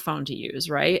microphone to use,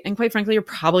 right? And quite frankly, you're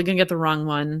probably going to get the wrong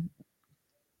one.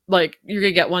 Like, you're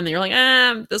going to get one that you're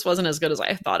like, this wasn't as good as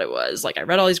I thought it was. Like, I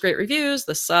read all these great reviews.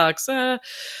 This sucks.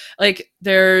 Like,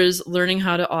 there's learning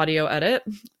how to audio edit.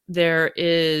 There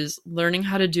is learning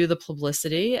how to do the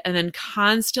publicity and then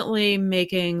constantly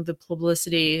making the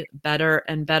publicity better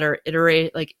and better,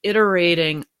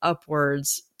 iterating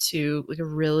upwards to like a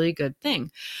really good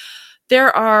thing.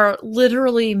 There are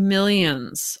literally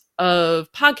millions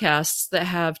of podcasts that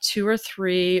have 2 or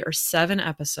 3 or 7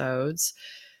 episodes,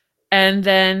 and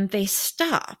then they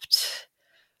stopped.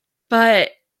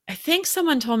 But I think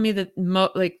someone told me that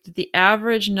the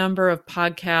average number of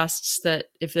podcasts that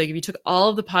if you took all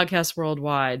of the podcasts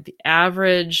worldwide, the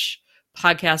average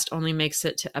podcast only makes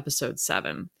it to episode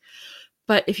 7.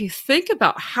 But if you think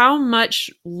about how much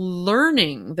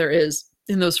learning there is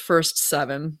in those first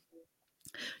 7,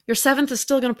 your 7th is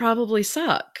still going to probably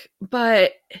suck.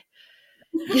 But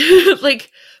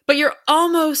but you're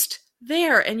almost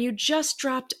there and you just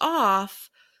dropped off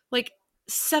like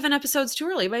 7 episodes too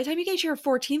early. By the time you get to your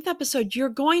 14th episode, you're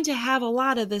going to have a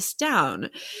lot of this down.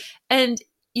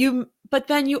 But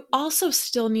then you also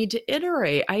still need to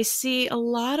iterate. I see a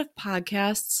lot of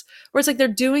podcasts where it's like they're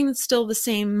doing still the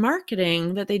same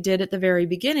marketing that they did at the very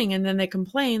beginning. And then they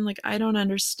complain, like, I don't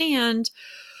understand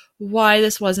why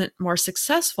this wasn't more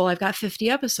successful. I've got 50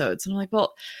 episodes. And I'm like,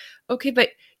 well, okay, but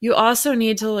you also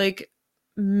need to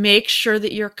make sure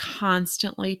that you're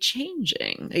constantly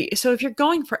changing. So if you're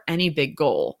going for any big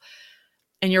goal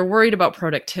and you're worried about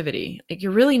productivity, you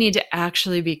really need to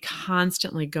actually be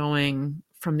constantly going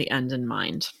from the end in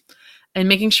mind and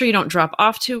making sure you don't drop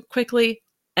off too quickly,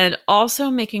 and also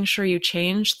making sure you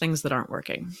change things that aren't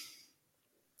working.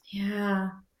 Yeah.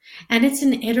 And it's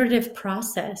an iterative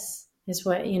process is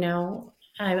what,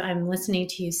 I'm listening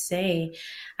to you say.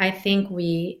 I think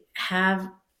we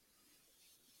have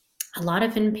a lot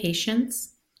of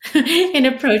impatience in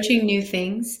approaching new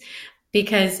things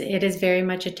because it is very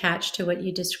much attached to what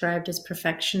you described as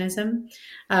perfectionism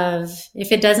of,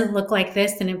 if it doesn't look like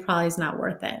this, then it probably is not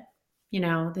worth it. I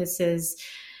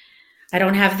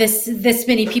don't have this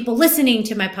many people listening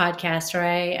to my podcast, or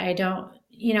I don't,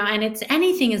 and it's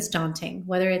anything is daunting,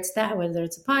 whether it's a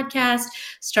podcast,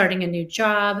 starting a new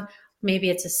job, maybe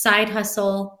it's a side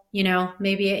hustle,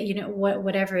 maybe,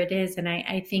 whatever it is. And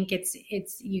I think it's,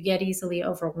 you get easily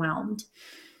overwhelmed,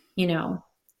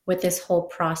 with this whole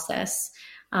process.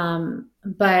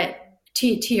 But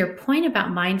to your point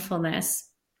about mindfulness,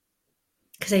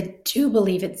 because I do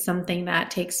believe it's something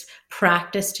that takes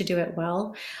practice to do it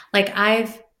well. Like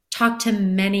I've talked to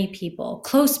many people,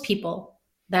 close people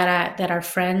that are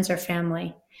friends or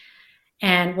family,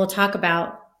 and we'll talk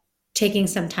about taking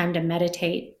some time to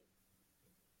meditate.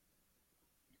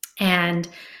 And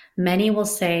many will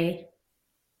say,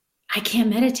 I can't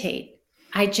meditate.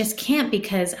 I just can't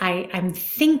because I'm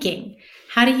thinking.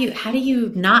 How do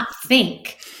you not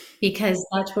think? Because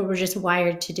that's what we're just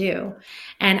wired to do.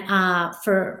 And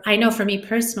for I know for me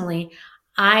personally,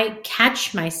 I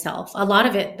catch myself. A lot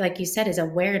of it, like you said, is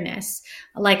awareness.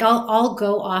 Like I'll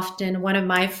go often. One of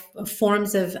my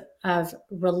forms of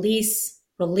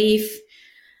relief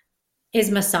is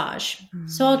massage.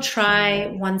 So I'll try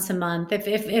once a month.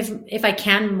 If I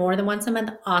can more than once a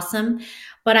month, awesome.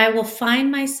 But I will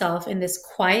find myself in this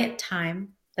quiet time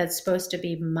that's supposed to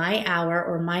be my hour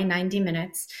or my 90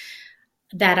 minutes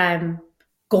that I'm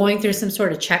going through some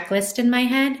sort of checklist in my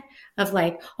head of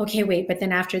like, okay, wait, but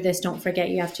then after this, don't forget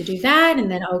you have to do that. And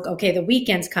then, oh, okay, the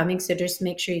weekend's coming. So just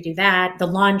make sure you do that. The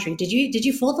laundry. Did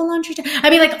you fold the laundry? I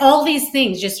mean, like all these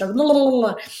things just are, blah, blah, blah,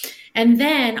 blah. And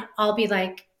then I'll be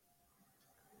like,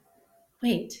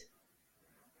 wait,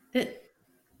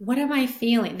 what am I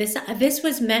feeling? This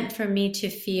was meant for me to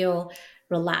feel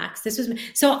relaxed. This was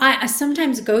so I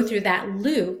sometimes go through that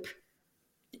loop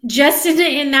just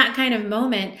in that kind of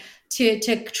moment to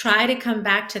try to come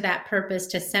back to that purpose,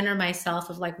 to center myself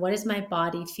of like, what is my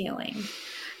body feeling?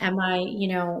 Am I,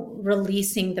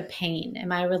 releasing the pain?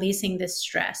 Am I releasing the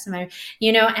stress? Am I,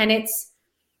 and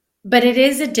but it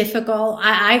is a difficult,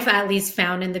 I've at least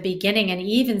found in the beginning, and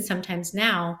even sometimes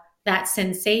now, that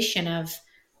sensation of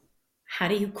how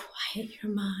do you quiet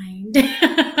your mind?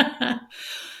 Yeah,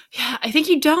 I think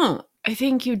you don't. I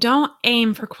think you don't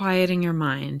aim for quieting your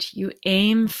mind. You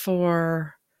aim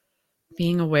for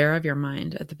being aware of your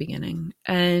mind at the beginning.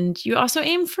 And you also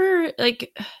aim for,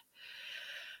 like,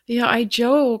 I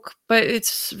joke, but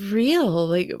it's real.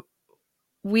 Like,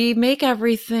 we make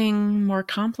everything more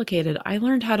complicated. I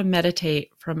learned how to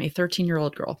meditate from a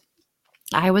 13-year-old girl.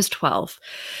 I was 12.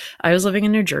 I was living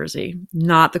in New Jersey,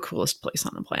 not the coolest place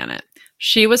on the planet.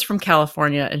 She was from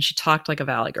California and she talked like a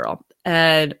Valley girl.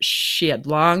 And she had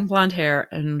long blonde hair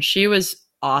and she was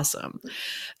awesome.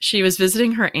 She was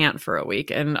visiting her aunt for a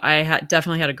week and I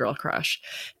definitely had a girl crush.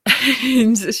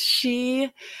 And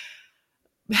she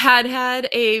had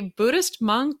a Buddhist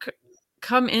monk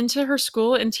come into her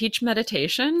school and teach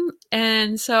meditation.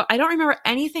 And so I don't remember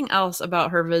anything else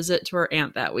about her visit to her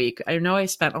aunt that week. I know I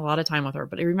spent a lot of time with her,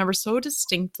 but I remember so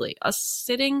distinctly us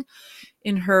sitting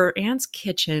in her aunt's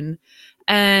kitchen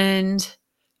and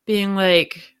being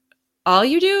like, all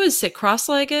you do is sit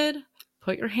cross-legged,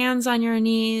 put your hands on your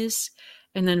knees,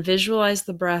 and then visualize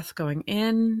the breath going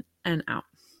in and out.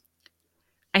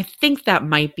 I think that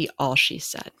might be all she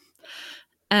said.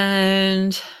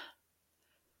 And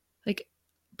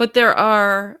but there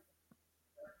are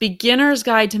beginner's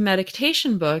guide to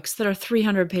meditation books that are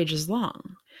 300 pages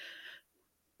long,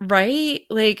 right?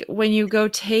 Like when you go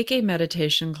take a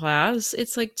meditation class,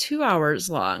 it's like 2 hours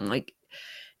long. Like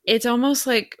it's almost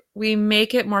like we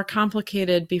make it more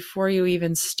complicated before you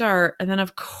even start. And then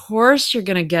of course you're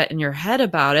going to get in your head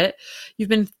about it. You've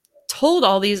been told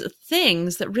all these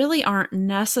things that really aren't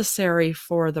necessary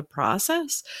for the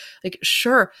process. Like,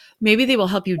 sure, maybe they will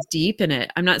help you deepen it.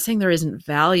 I'm not saying there isn't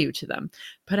value to them,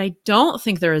 but I don't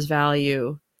think there is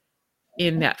value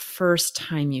in that first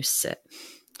time you sit.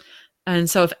 And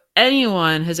so if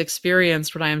anyone has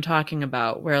experienced what I am talking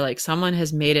about, where like someone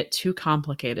has made it too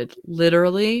complicated,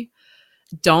 literally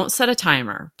don't set a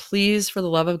timer. Please, for the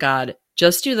love of God,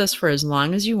 just do this for as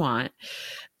long as you want.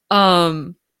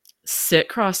 Sit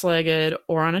cross-legged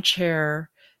or on a chair,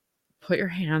 put your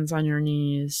hands on your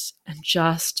knees, and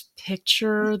just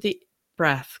picture the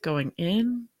breath going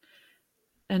in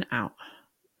and out,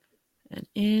 and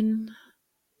in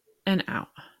and out,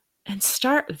 and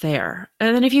start there.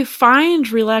 And then if you find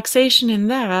relaxation in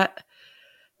that,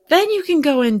 then you can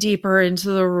go in deeper into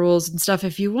the rules and stuff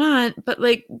if you want, but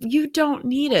like you don't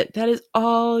need it. That is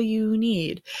all you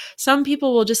need. Some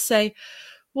people will just say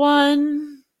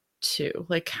 1, 2,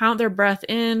 like count their breath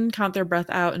in, count their breath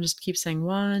out, and just keep saying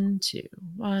 1, 2,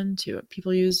 1, 2.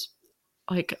 People use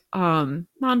like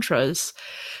mantras,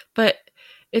 but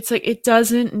it's like it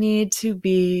doesn't need to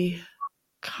be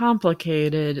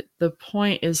complicated. The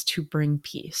point is to bring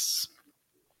peace.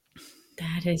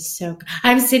 That is so good.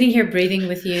 I'm sitting here breathing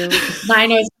with you. I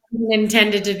know it's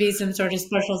intended to be some sort of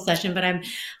special session, but I'm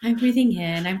breathing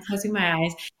in, I'm closing my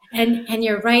eyes. And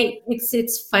you're right.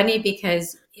 It's funny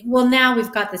because now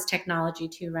we've got this technology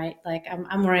too, right? Like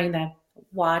I'm wearing the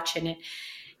watch and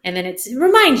then it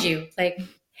reminds you like,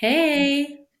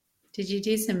 hey, Did you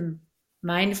do some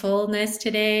mindfulness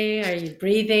today? Are you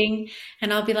breathing?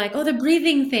 And I'll be like, oh, the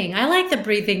breathing thing. I like the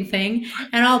breathing thing.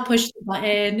 And I'll push the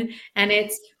button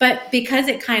and but because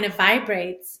it kind of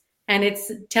vibrates and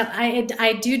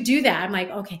I do that. I'm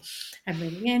like, okay, I'm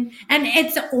breathing in. And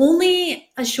it's only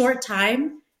a short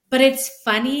time, but it's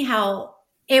funny how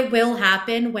it will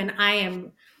happen when I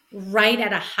am right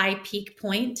at a high peak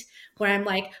point where I'm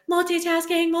like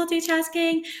multitasking,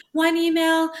 one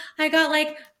email. I got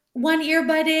like one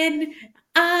earbud in,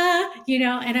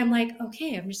 and I'm like,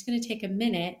 okay, I'm just gonna take a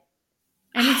minute.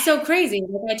 And it's so crazy.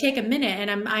 Like I take a minute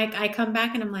and I come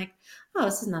back and I'm like, oh,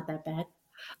 this is not that bad.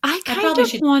 I I kind probably of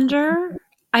should. wonder,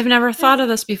 I've never thought of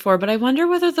this before, but I wonder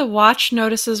whether the watch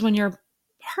notices when your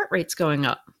heart rate's going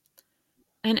up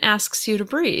and asks you to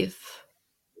breathe.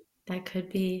 That could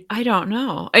be. I don't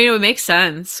know. I know it makes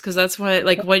sense because that's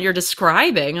what you're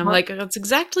describing. I'm like, that's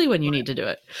exactly when you need to do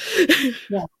it.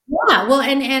 Yeah. Yeah. Well,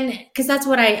 and because that's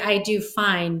what I do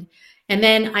find. And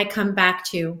then I come back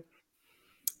to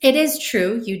it is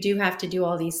true. You do have to do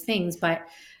all these things, but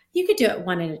you could do it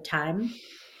one at a time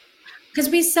because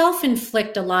we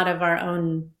self-inflict a lot of our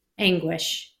own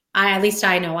anguish. At least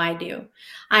I know I do.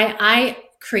 I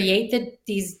create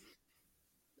these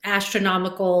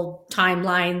astronomical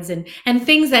timelines and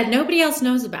things that nobody else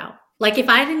knows about. Like if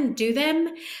I didn't do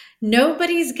them,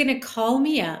 nobody's going to call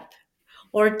me up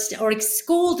or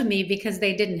scold me because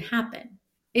they didn't happen.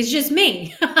 It's just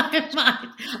me.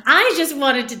 I just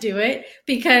wanted to do it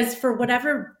because for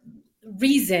whatever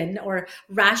reason or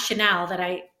rationale that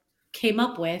I came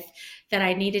up with that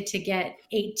I needed to get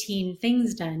 18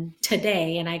 things done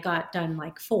today and I got done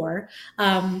like 4.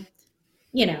 I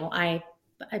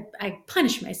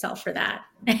punish myself for that.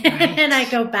 Right. And I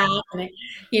go back and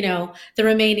the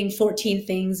remaining 14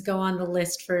 things go on the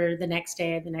list for the next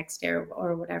day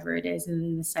or whatever it is. And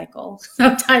then the cycle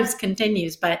sometimes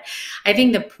continues. But I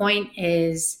think the point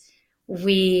is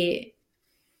we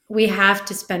have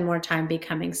to spend more time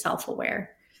becoming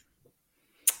self-aware.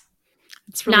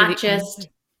 It's really not just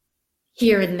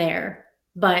here and there,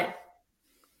 but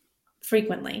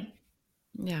frequently.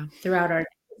 Yeah. Throughout our,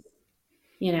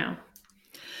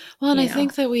 Well, and I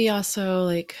think that we also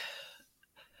like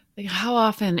how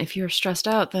often, if you're stressed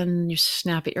out, then you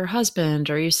snap at your husband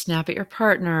or you snap at your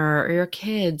partner or your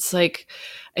kids. Like,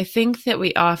 I think that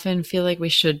we often feel like we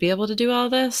should be able to do all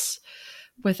this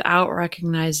without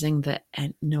recognizing that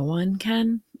no one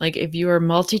can. Like, if you are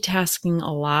multitasking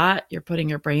a lot, you're putting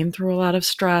your brain through a lot of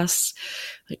stress.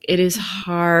 Like, it is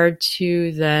hard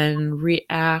to then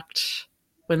react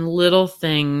when little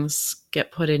things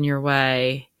get put in your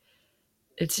way.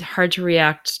 It's hard to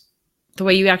react the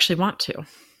way you actually want to.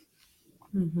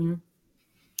 Mm-hmm.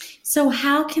 So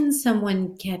how can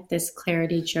someone get this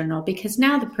clarity journal? Because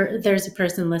now there's a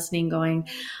person listening going,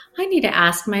 I need to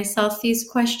ask myself these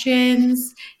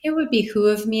questions. It would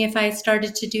behoove me if I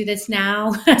started to do this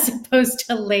now as opposed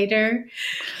to later.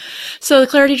 So the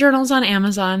Clarity Journal is on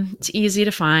Amazon. It's easy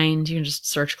to find. You can just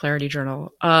search Clarity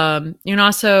Journal. You can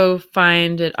also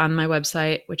find it on my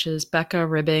website, which is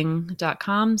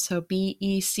BeccaRibbing.com. So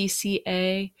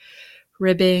BECCA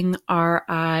Ribbing,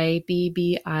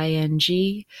 RIBBING,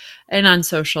 and on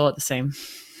social at the same.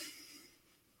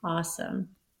 Awesome.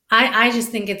 I just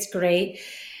think it's great.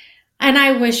 And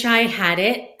I wish I had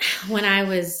it when I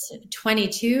was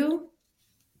 22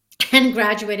 and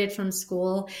graduated from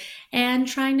school and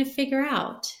trying to figure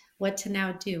out what to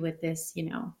now do with this,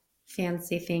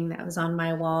 fancy thing that was on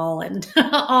my wall and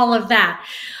all of that.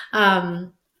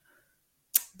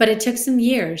 But it took some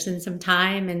years and some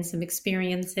time and some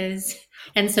experiences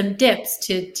and some dips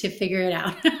to figure it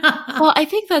out. Well, I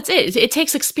think that's it. It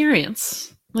takes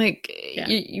experience. Like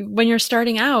when you're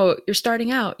starting out,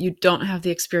 you don't have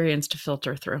the experience to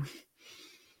filter through.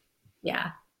 Yeah.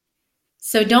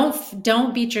 So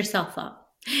don't beat yourself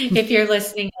up if you're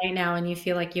listening right now and you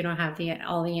feel like you don't have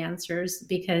all the answers,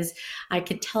 because I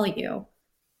could tell you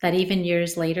that even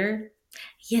years later,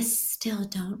 you still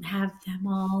don't have them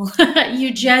all.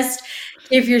 You just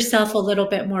give yourself a little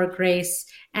bit more grace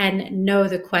and know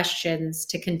the questions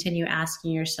to continue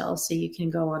asking yourself so you can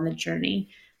go on the journey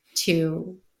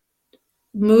to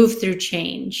move through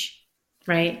change,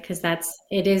 right? Because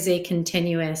it is a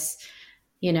continuous,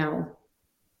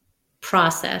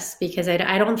 process, because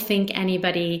I don't think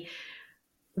anybody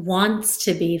wants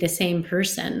to be the same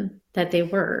person that they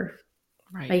were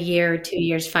a year, 2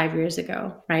 years, 5 years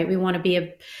ago, right? We want to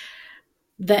be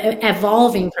the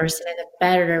evolving person and a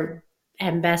better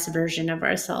and best version of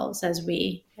ourselves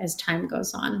as time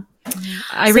goes on.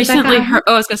 I So recently Becca, heard,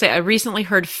 oh, I was going to say, I recently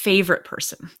heard favorite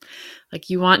person. Like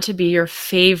you want to be your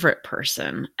favorite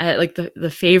person, like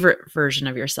the favorite version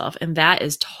of yourself. And that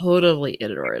is totally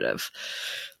iterative.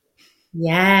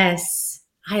 yes,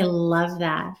 I love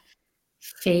that.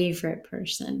 Favorite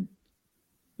person.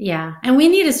 Yeah. And we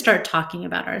need to start talking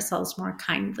about ourselves more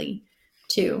kindly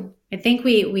too. I think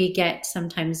we get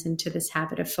sometimes into this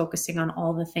habit of focusing on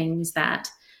all the things that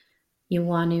you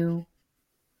want to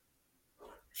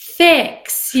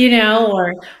fix,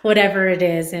 or whatever it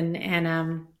is.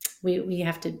 And we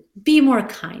have to be more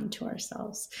kind to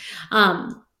ourselves.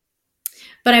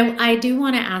 But I do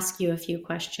want to ask you a few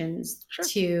questions Sure.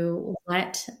 to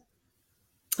let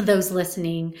those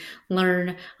listening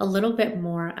learn a little bit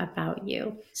more about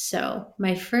you. So,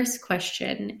 my first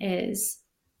question is,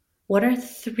 what are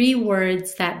 3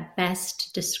 words that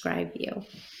best describe you?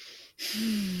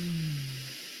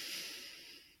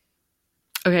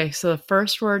 Okay, so the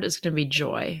first word is going to be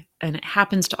joy, and it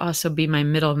happens to also be my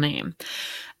middle name.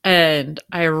 And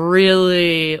I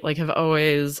really have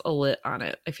always lit on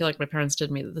it. I feel like my parents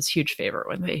did me this huge favor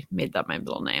when they made that my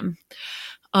middle name.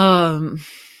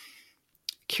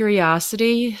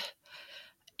 Curiosity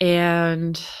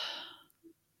and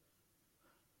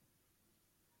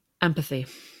empathy.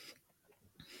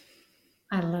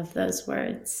 I love those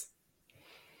words.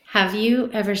 Have you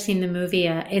ever seen the movie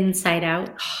Inside Out?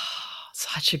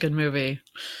 Such a good movie.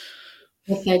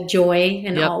 With the joy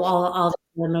and Yep. all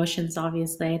the emotions,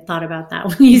 obviously. I thought about that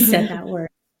when you said that word.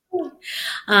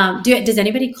 Does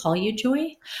anybody call you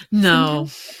Joy? No.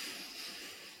 Sometimes?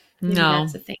 Maybe No.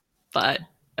 that's the thing. But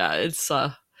it's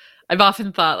I've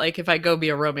often thought if I go be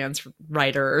a romance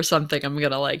writer or something, I'm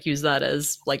gonna use that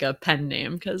as a pen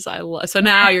name because so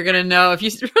now you're gonna know if you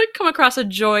come across a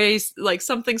Joy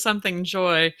something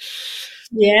Joy.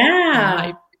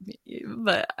 Yeah.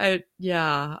 But I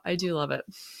do love it.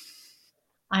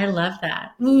 I love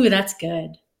that. Ooh, that's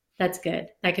good. That's good.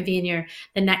 That could be in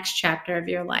the next chapter of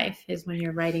your life is when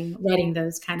you're writing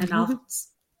those kind of novels.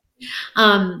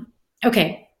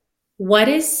 Okay. What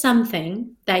is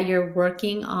something that you're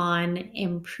working on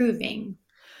improving?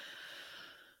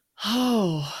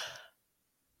 Oh,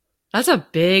 that's a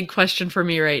big question for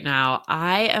me right now.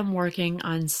 I am working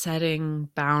on setting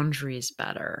boundaries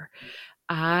better.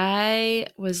 I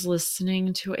was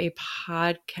listening to a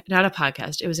podcast, not a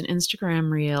podcast, it was an Instagram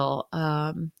reel.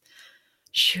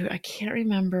 Shoot, I can't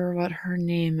remember what her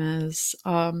name is.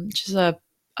 She's a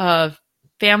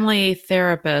family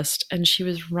therapist, and she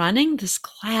was running this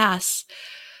class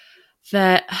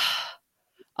that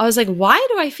I was like, why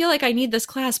do I feel like I need this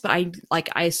class? But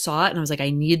I saw it and I was like,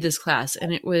 I need this class.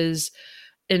 And it was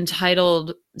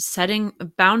entitled Setting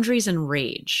Boundaries and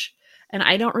Rage. And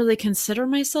I don't really consider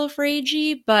myself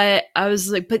ragey, but I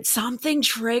was like, but something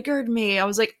triggered me. I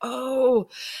was like, oh,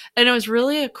 and it was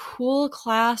really a cool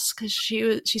class because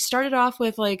she started off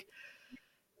with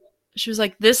she was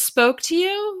like, this spoke to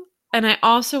you. And I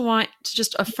also want to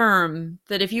just affirm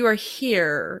that if you are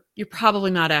here, you're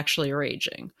probably not actually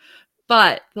raging.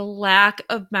 But the lack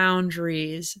of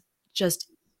boundaries just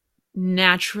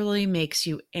naturally makes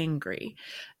you angry.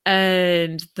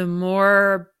 And the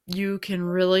more you can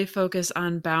really focus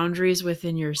on boundaries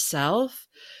within yourself,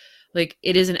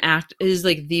 it is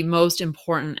the most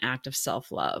important act of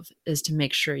self-love is to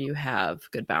make sure you have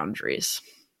good boundaries.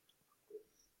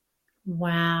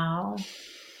 Wow.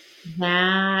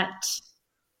 That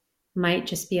might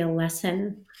just be a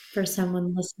lesson for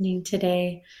someone listening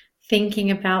today, thinking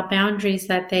about boundaries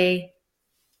that they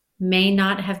may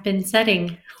not have been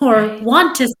setting or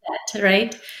want to set,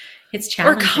 right? It's Or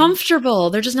challenging. comfortable.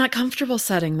 They're just not comfortable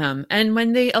setting them. And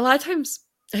a lot of times,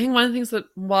 I think one of the things that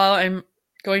while I'm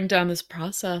going down this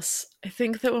process, I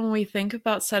think that when we think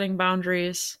about setting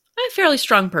boundaries, I'm a fairly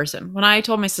strong person. When I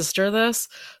told my sister this,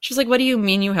 she was like, what do you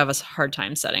mean you have a hard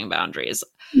time setting boundaries?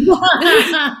 And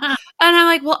I'm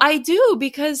like, well, I do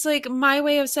because my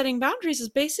way of setting boundaries is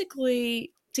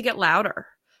basically to get louder,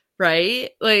 right?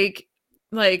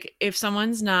 If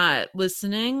someone's not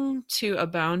listening to a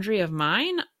boundary of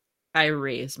mine, I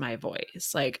raise my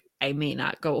voice. I may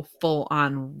not go full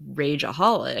on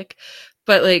rageaholic,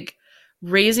 but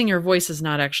raising your voice is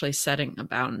not actually setting a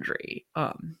boundary.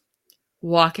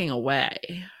 Walking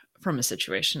away from a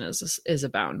situation is a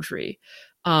boundary.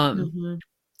 Mm-hmm.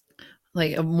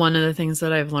 One of the things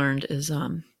that I've learned is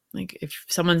if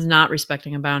someone's not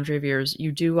respecting a boundary of yours,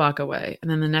 you do walk away. And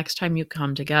then the next time you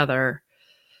come together,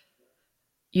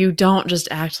 you don't just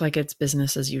act like it's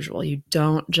business as usual. You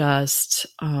don't just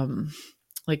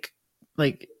like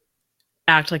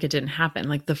act like it didn't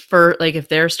happen. If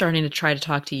they're starting to try to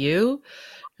talk to you,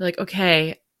 like,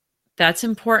 okay, that's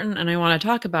important and I want to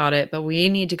talk about it, but we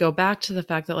need to go back to the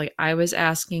fact that like I was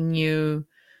asking you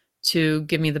to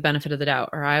give me the benefit of the doubt,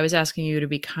 or I was asking you to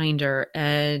be kinder,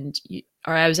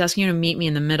 or I was asking you to meet me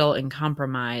in the middle and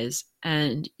compromise,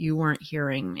 and you weren't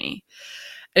hearing me.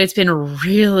 And it's been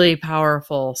really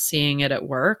powerful seeing it at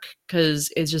work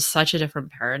because it's just such a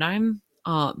different paradigm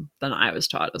than I was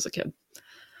taught as a kid.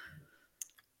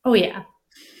 Oh yeah,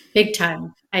 big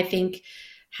time. I think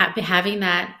having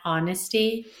that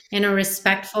honesty in a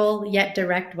respectful yet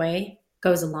direct way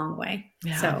goes a long way.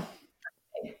 Yeah. So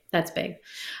that's big.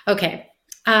 Okay.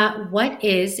 What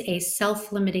is a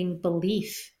self-limiting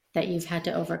belief that you've had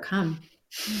to overcome?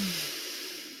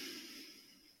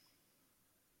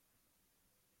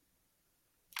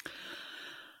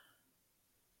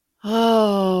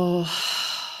 Oh,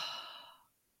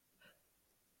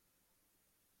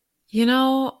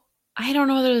 I don't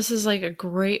know whether this is like a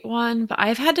great one, but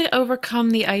I've had to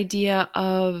overcome the idea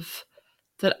of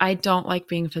that I don't like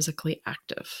being physically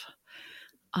active.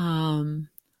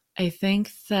 I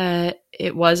think that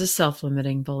it was a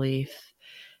self-limiting belief.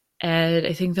 And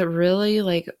I think that really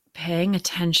like paying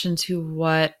attention to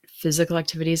what physical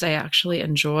activities I actually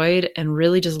enjoyed and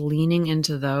really just leaning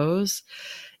into those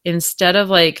instead of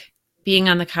like being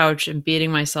on the couch and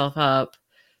beating myself up.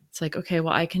 It's like, okay,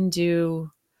 well, I can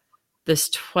do this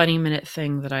 20-minute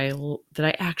thing that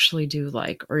I actually do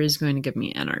like or is going to give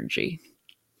me energy.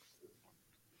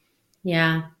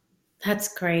 Yeah,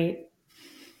 that's great.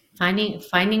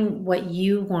 Finding what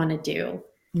you want to do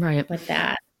Right. with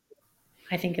that,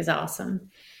 I think is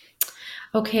awesome.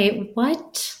 Okay,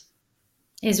 what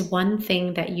is one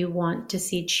thing that you want to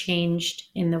see changed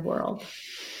in the world?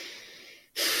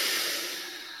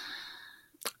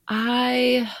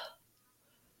 I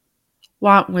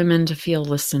want women to feel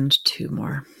listened to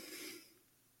more.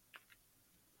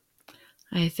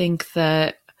 I think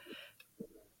that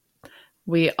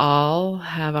we all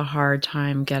have a hard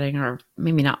time getting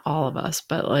maybe not all of us,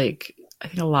 but like I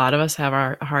think a lot of us have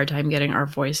a hard time getting our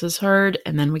voices heard,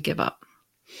 and then we give up.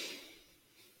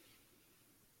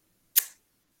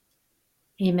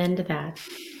 Amen to that.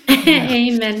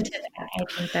 Amen to that. I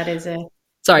think that is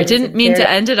Sorry, I a didn't mean very, to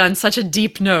end it on such a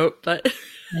deep note, but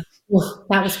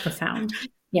that was profound.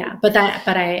 Yeah,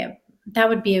 that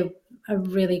would be a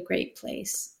really great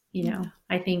place.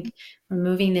 I think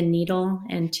removing the needle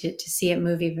and to see it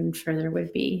move even further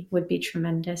would be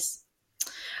tremendous.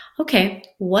 Okay,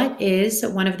 what is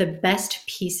one of the best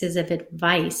pieces of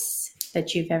advice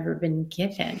that you've ever been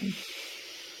given?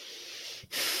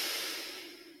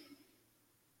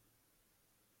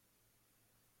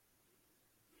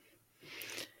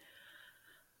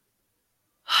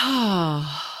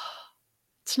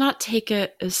 to not take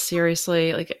it as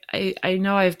seriously. Like I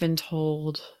know I've been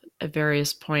told at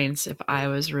various points if I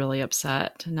was really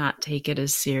upset to not take it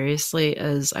as seriously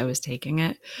as I was taking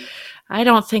it. I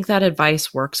don't think that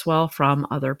advice works well from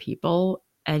other people,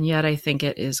 and yet I think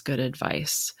it is good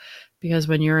advice because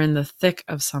when you're in the thick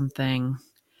of something,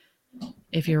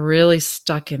 if you're really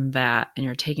stuck in that and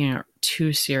you're taking it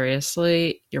too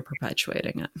seriously, you're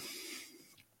perpetuating it.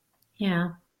 Yeah,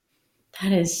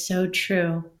 that is so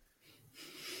true.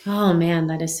 Oh man,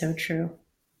 that is so true.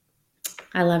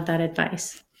 I love that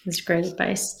advice. It's great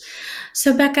advice.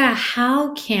 So, Becca,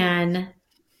 how can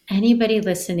anybody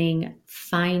listening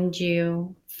find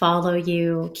you, follow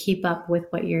you, keep up with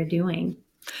what you're doing?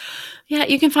 Yeah,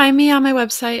 you can find me on my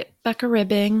website, Becca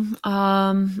Ribbing.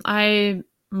 I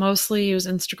mostly use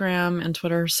Instagram and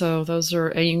Twitter, so those are.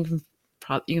 And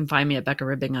you can find me at Becca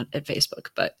Ribbing at Facebook,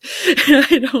 but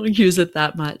I don't use it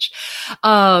that much.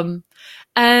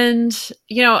 And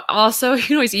also you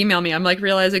can always email me. I'm like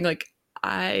realizing like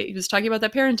I was talking about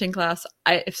that parenting class.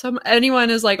 If anyone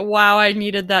is like, wow, I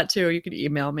needed that too, you can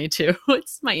email me too.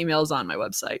 My email is on my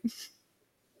website.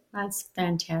 That's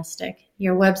fantastic.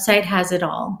 Your website has it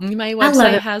all. My I love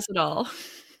website it. has it all.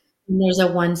 And there's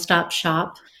a one-stop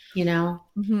shop,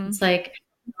 Mm-hmm. It's like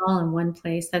all in one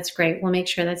place. That's great. We'll make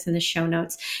sure that's in the show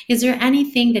notes. Is there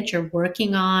anything that you're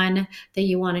working on that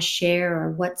you want to share,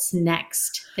 or what's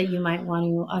next that you might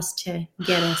want us to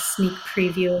get a sneak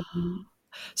preview of?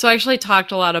 So I actually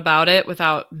talked a lot about it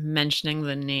without mentioning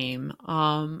the name.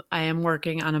 I am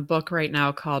working on a book right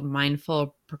now called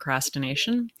Mindful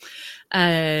Procrastination.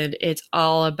 And it's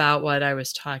all about what I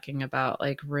was talking about,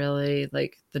 like really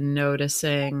like the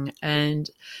noticing and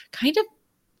kind of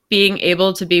being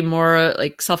able to be more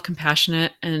like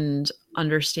self-compassionate and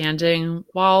understanding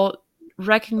while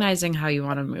recognizing how you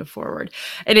want to move forward.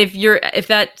 And if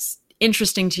that's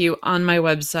interesting to you, on my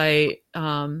website,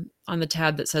 on the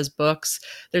tab that says books,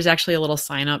 there's actually a little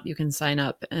sign up. You can sign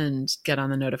up and get on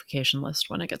the notification list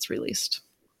when it gets released.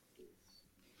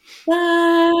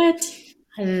 What?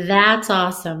 That's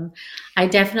awesome. I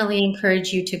definitely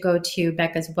encourage you to go to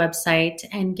Becca's website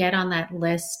and get on that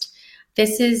list.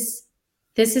 This is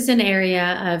this is an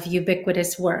area of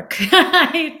ubiquitous work.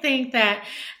 I think that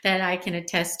I can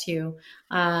attest to.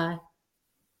 Uh,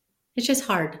 it's just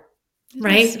hard, It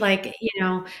right? is. Like,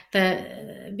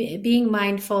 being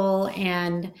mindful,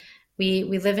 and we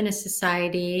live in a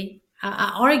society,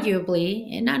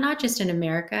 arguably, and not just in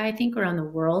America, I think around the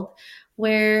world,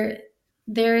 where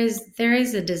there is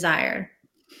a desire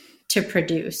to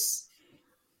produce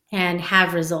and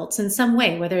have results in some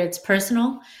way, whether it's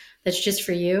personal, that's just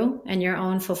for you and your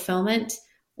own fulfillment,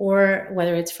 or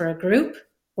whether it's for a group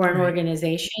or an Right.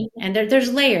 organization. And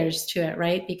there's layers to it,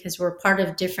 right? Because we're part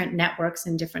of different networks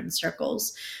and different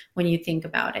circles when you think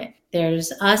about it.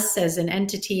 There's us as an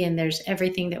entity, and there's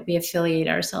everything that we affiliate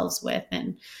ourselves with.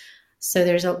 And so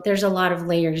there's a lot of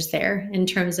layers there in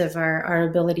terms of our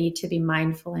ability to be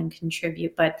mindful and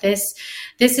contribute. But this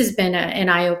has been an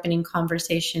eye-opening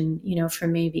conversation, for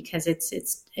me, because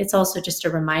it's also just a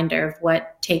reminder of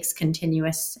what takes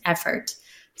continuous effort.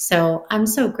 So I'm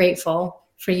so grateful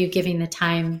for you giving the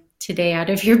time today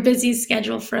out of your busy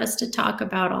schedule for us to talk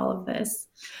about all of this.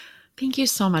 Thank you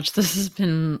so much. This has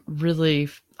been really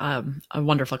a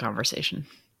wonderful conversation.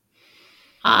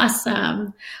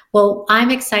 Awesome. Well,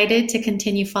 I'm excited to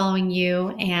continue following you,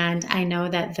 and I know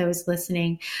that those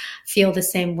listening feel the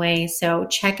same way. So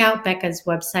check out Becca's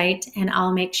website, and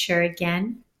I'll make sure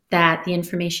again that the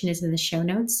information is in the show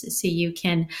notes so you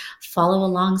can follow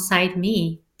alongside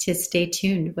me to stay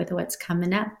tuned with what's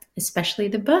coming up, especially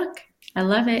the book. I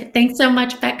love it. Thanks so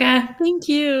much, Becca. Thank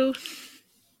you.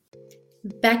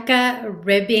 Becca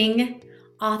Ribbing,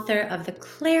 author of the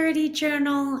Clarity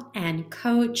Journal and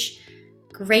coach.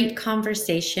 Great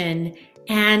conversation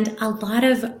and a lot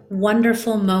of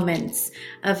wonderful moments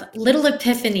of little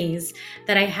epiphanies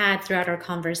that I had throughout our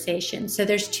conversation. So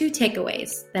there's two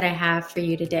takeaways that I have for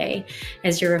you today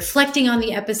as you're reflecting on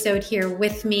the episode here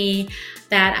with me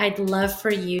that I'd love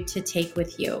for you to take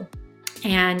with you.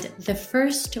 And the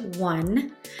first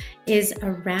one is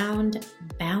around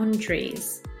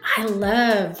boundaries. I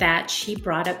love that she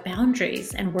brought up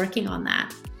boundaries and working on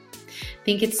that. I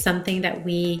think it's something that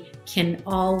we can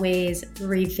always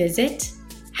revisit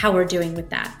how we're doing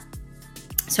with that.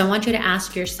 So I want you to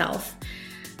ask yourself,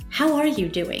 how are you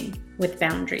doing with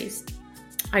boundaries?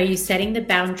 Are you setting the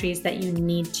boundaries that you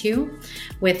need to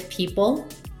with people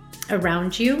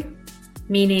around you?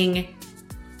 Meaning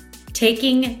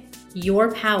taking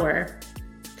your power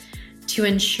to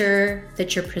ensure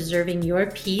that you're preserving your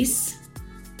peace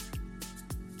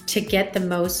to get the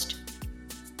most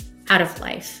out of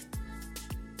life.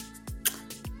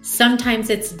 Sometimes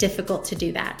it's difficult to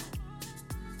do that.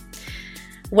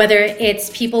 Whether it's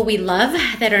people we love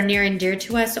that are near and dear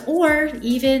to us, or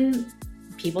even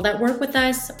people that work with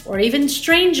us, or even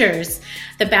strangers,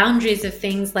 the boundaries of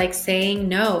things like saying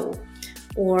no,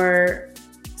 or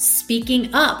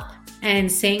speaking up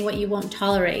and saying what you won't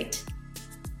tolerate.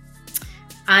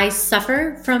 I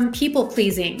suffer from people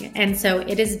pleasing, and so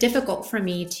it is difficult for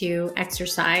me to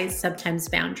exercise sometimes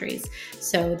boundaries.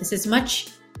 So this is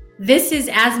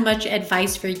as much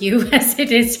advice for you as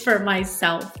it is for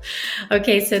myself.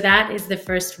 Okay, so that is the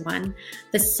first one.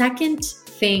 The second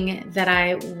thing that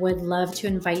I would love to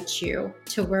invite you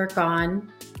to work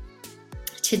on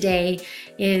today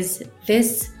is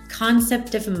this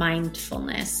concept of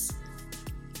mindfulness.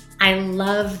 I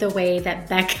love the way that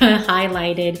Becca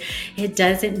highlighted it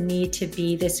doesn't need to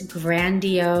be this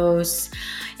grandiose,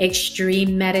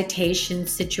 extreme meditation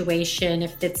situation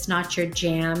if it's not your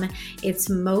jam. It's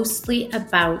mostly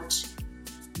about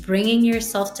bringing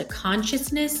yourself to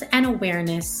consciousness and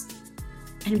awareness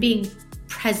and being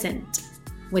present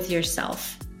with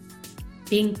yourself.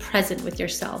 Being present with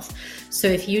yourself. So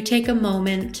if you take a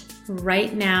moment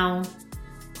right now,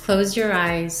 close your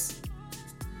eyes,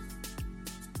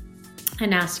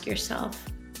 and ask yourself,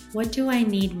 what do I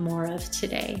need more of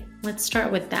today? Let's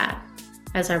start with that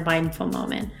as our mindful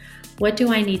moment. What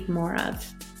do I need more of?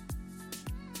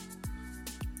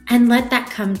 And let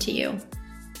that come to you.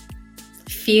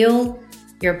 Feel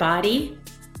your body,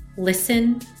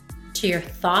 listen to your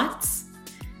thoughts,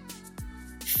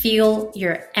 feel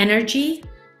your energy,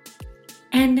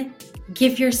 and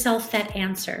give yourself that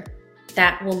answer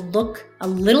that will look a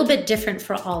little bit different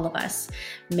for all of us.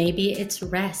 Maybe it's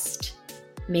rest.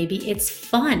 Maybe it's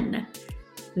fun.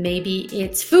 Maybe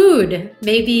it's food.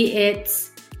 Maybe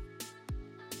it's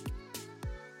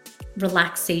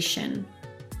relaxation,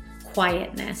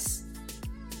 quietness.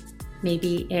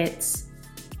 Maybe it's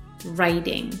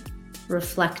writing,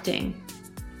 reflecting.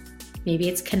 Maybe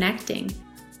it's connecting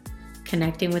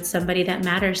connecting with somebody that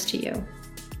matters to you.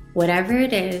 Whatever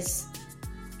it is,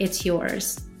 it's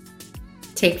yours.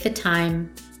 Take the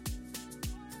time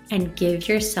and give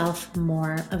yourself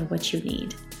more of what you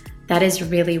need. That is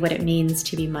really what it means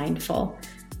to be mindful.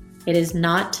 It is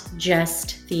not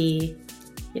just the,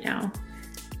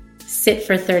 sit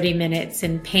for 30 minutes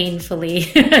and painfully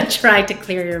try to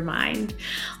clear your mind.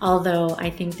 Although I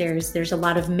think there's a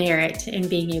lot of merit in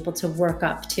being able to work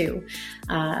up to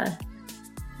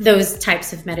those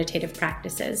types of meditative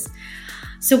practices.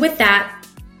 So with that,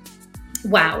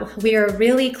 wow, we are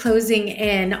really closing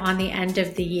in on the end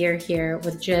of the year here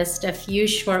with just a few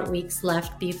short weeks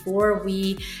left before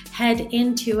we head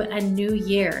into a new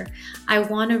year. I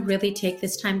want to really take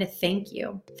this time to thank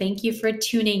you. Thank you for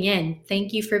tuning in.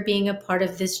 Thank you for being a part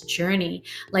of this journey.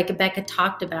 Like Becca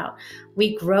talked about,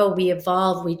 we grow, we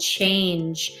evolve, we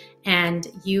change, and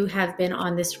you have been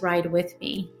on this ride with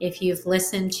me. If you've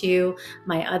listened to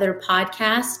my other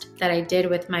podcast that I did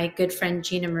with my good friend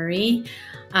Gina Marie,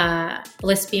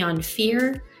 Bliss Beyond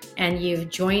Fear, and you've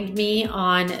joined me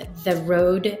on the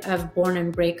road of Born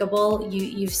Unbreakable,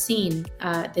 you've seen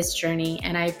this journey,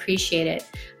 and I appreciate it.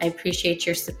 I appreciate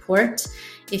your support.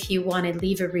 If you want to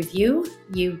leave a review,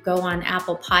 you go on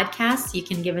Apple Podcasts. You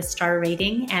can give a star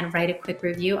rating and write a quick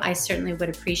review. I certainly would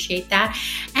appreciate that.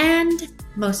 And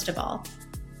most of all,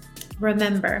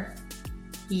 remember,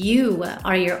 you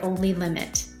are your only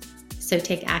limit. So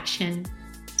take action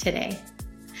today.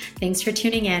 Thanks for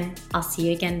tuning in. I'll see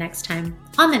you again next time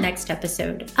on the next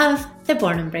episode of the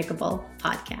Born Unbreakable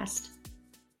podcast.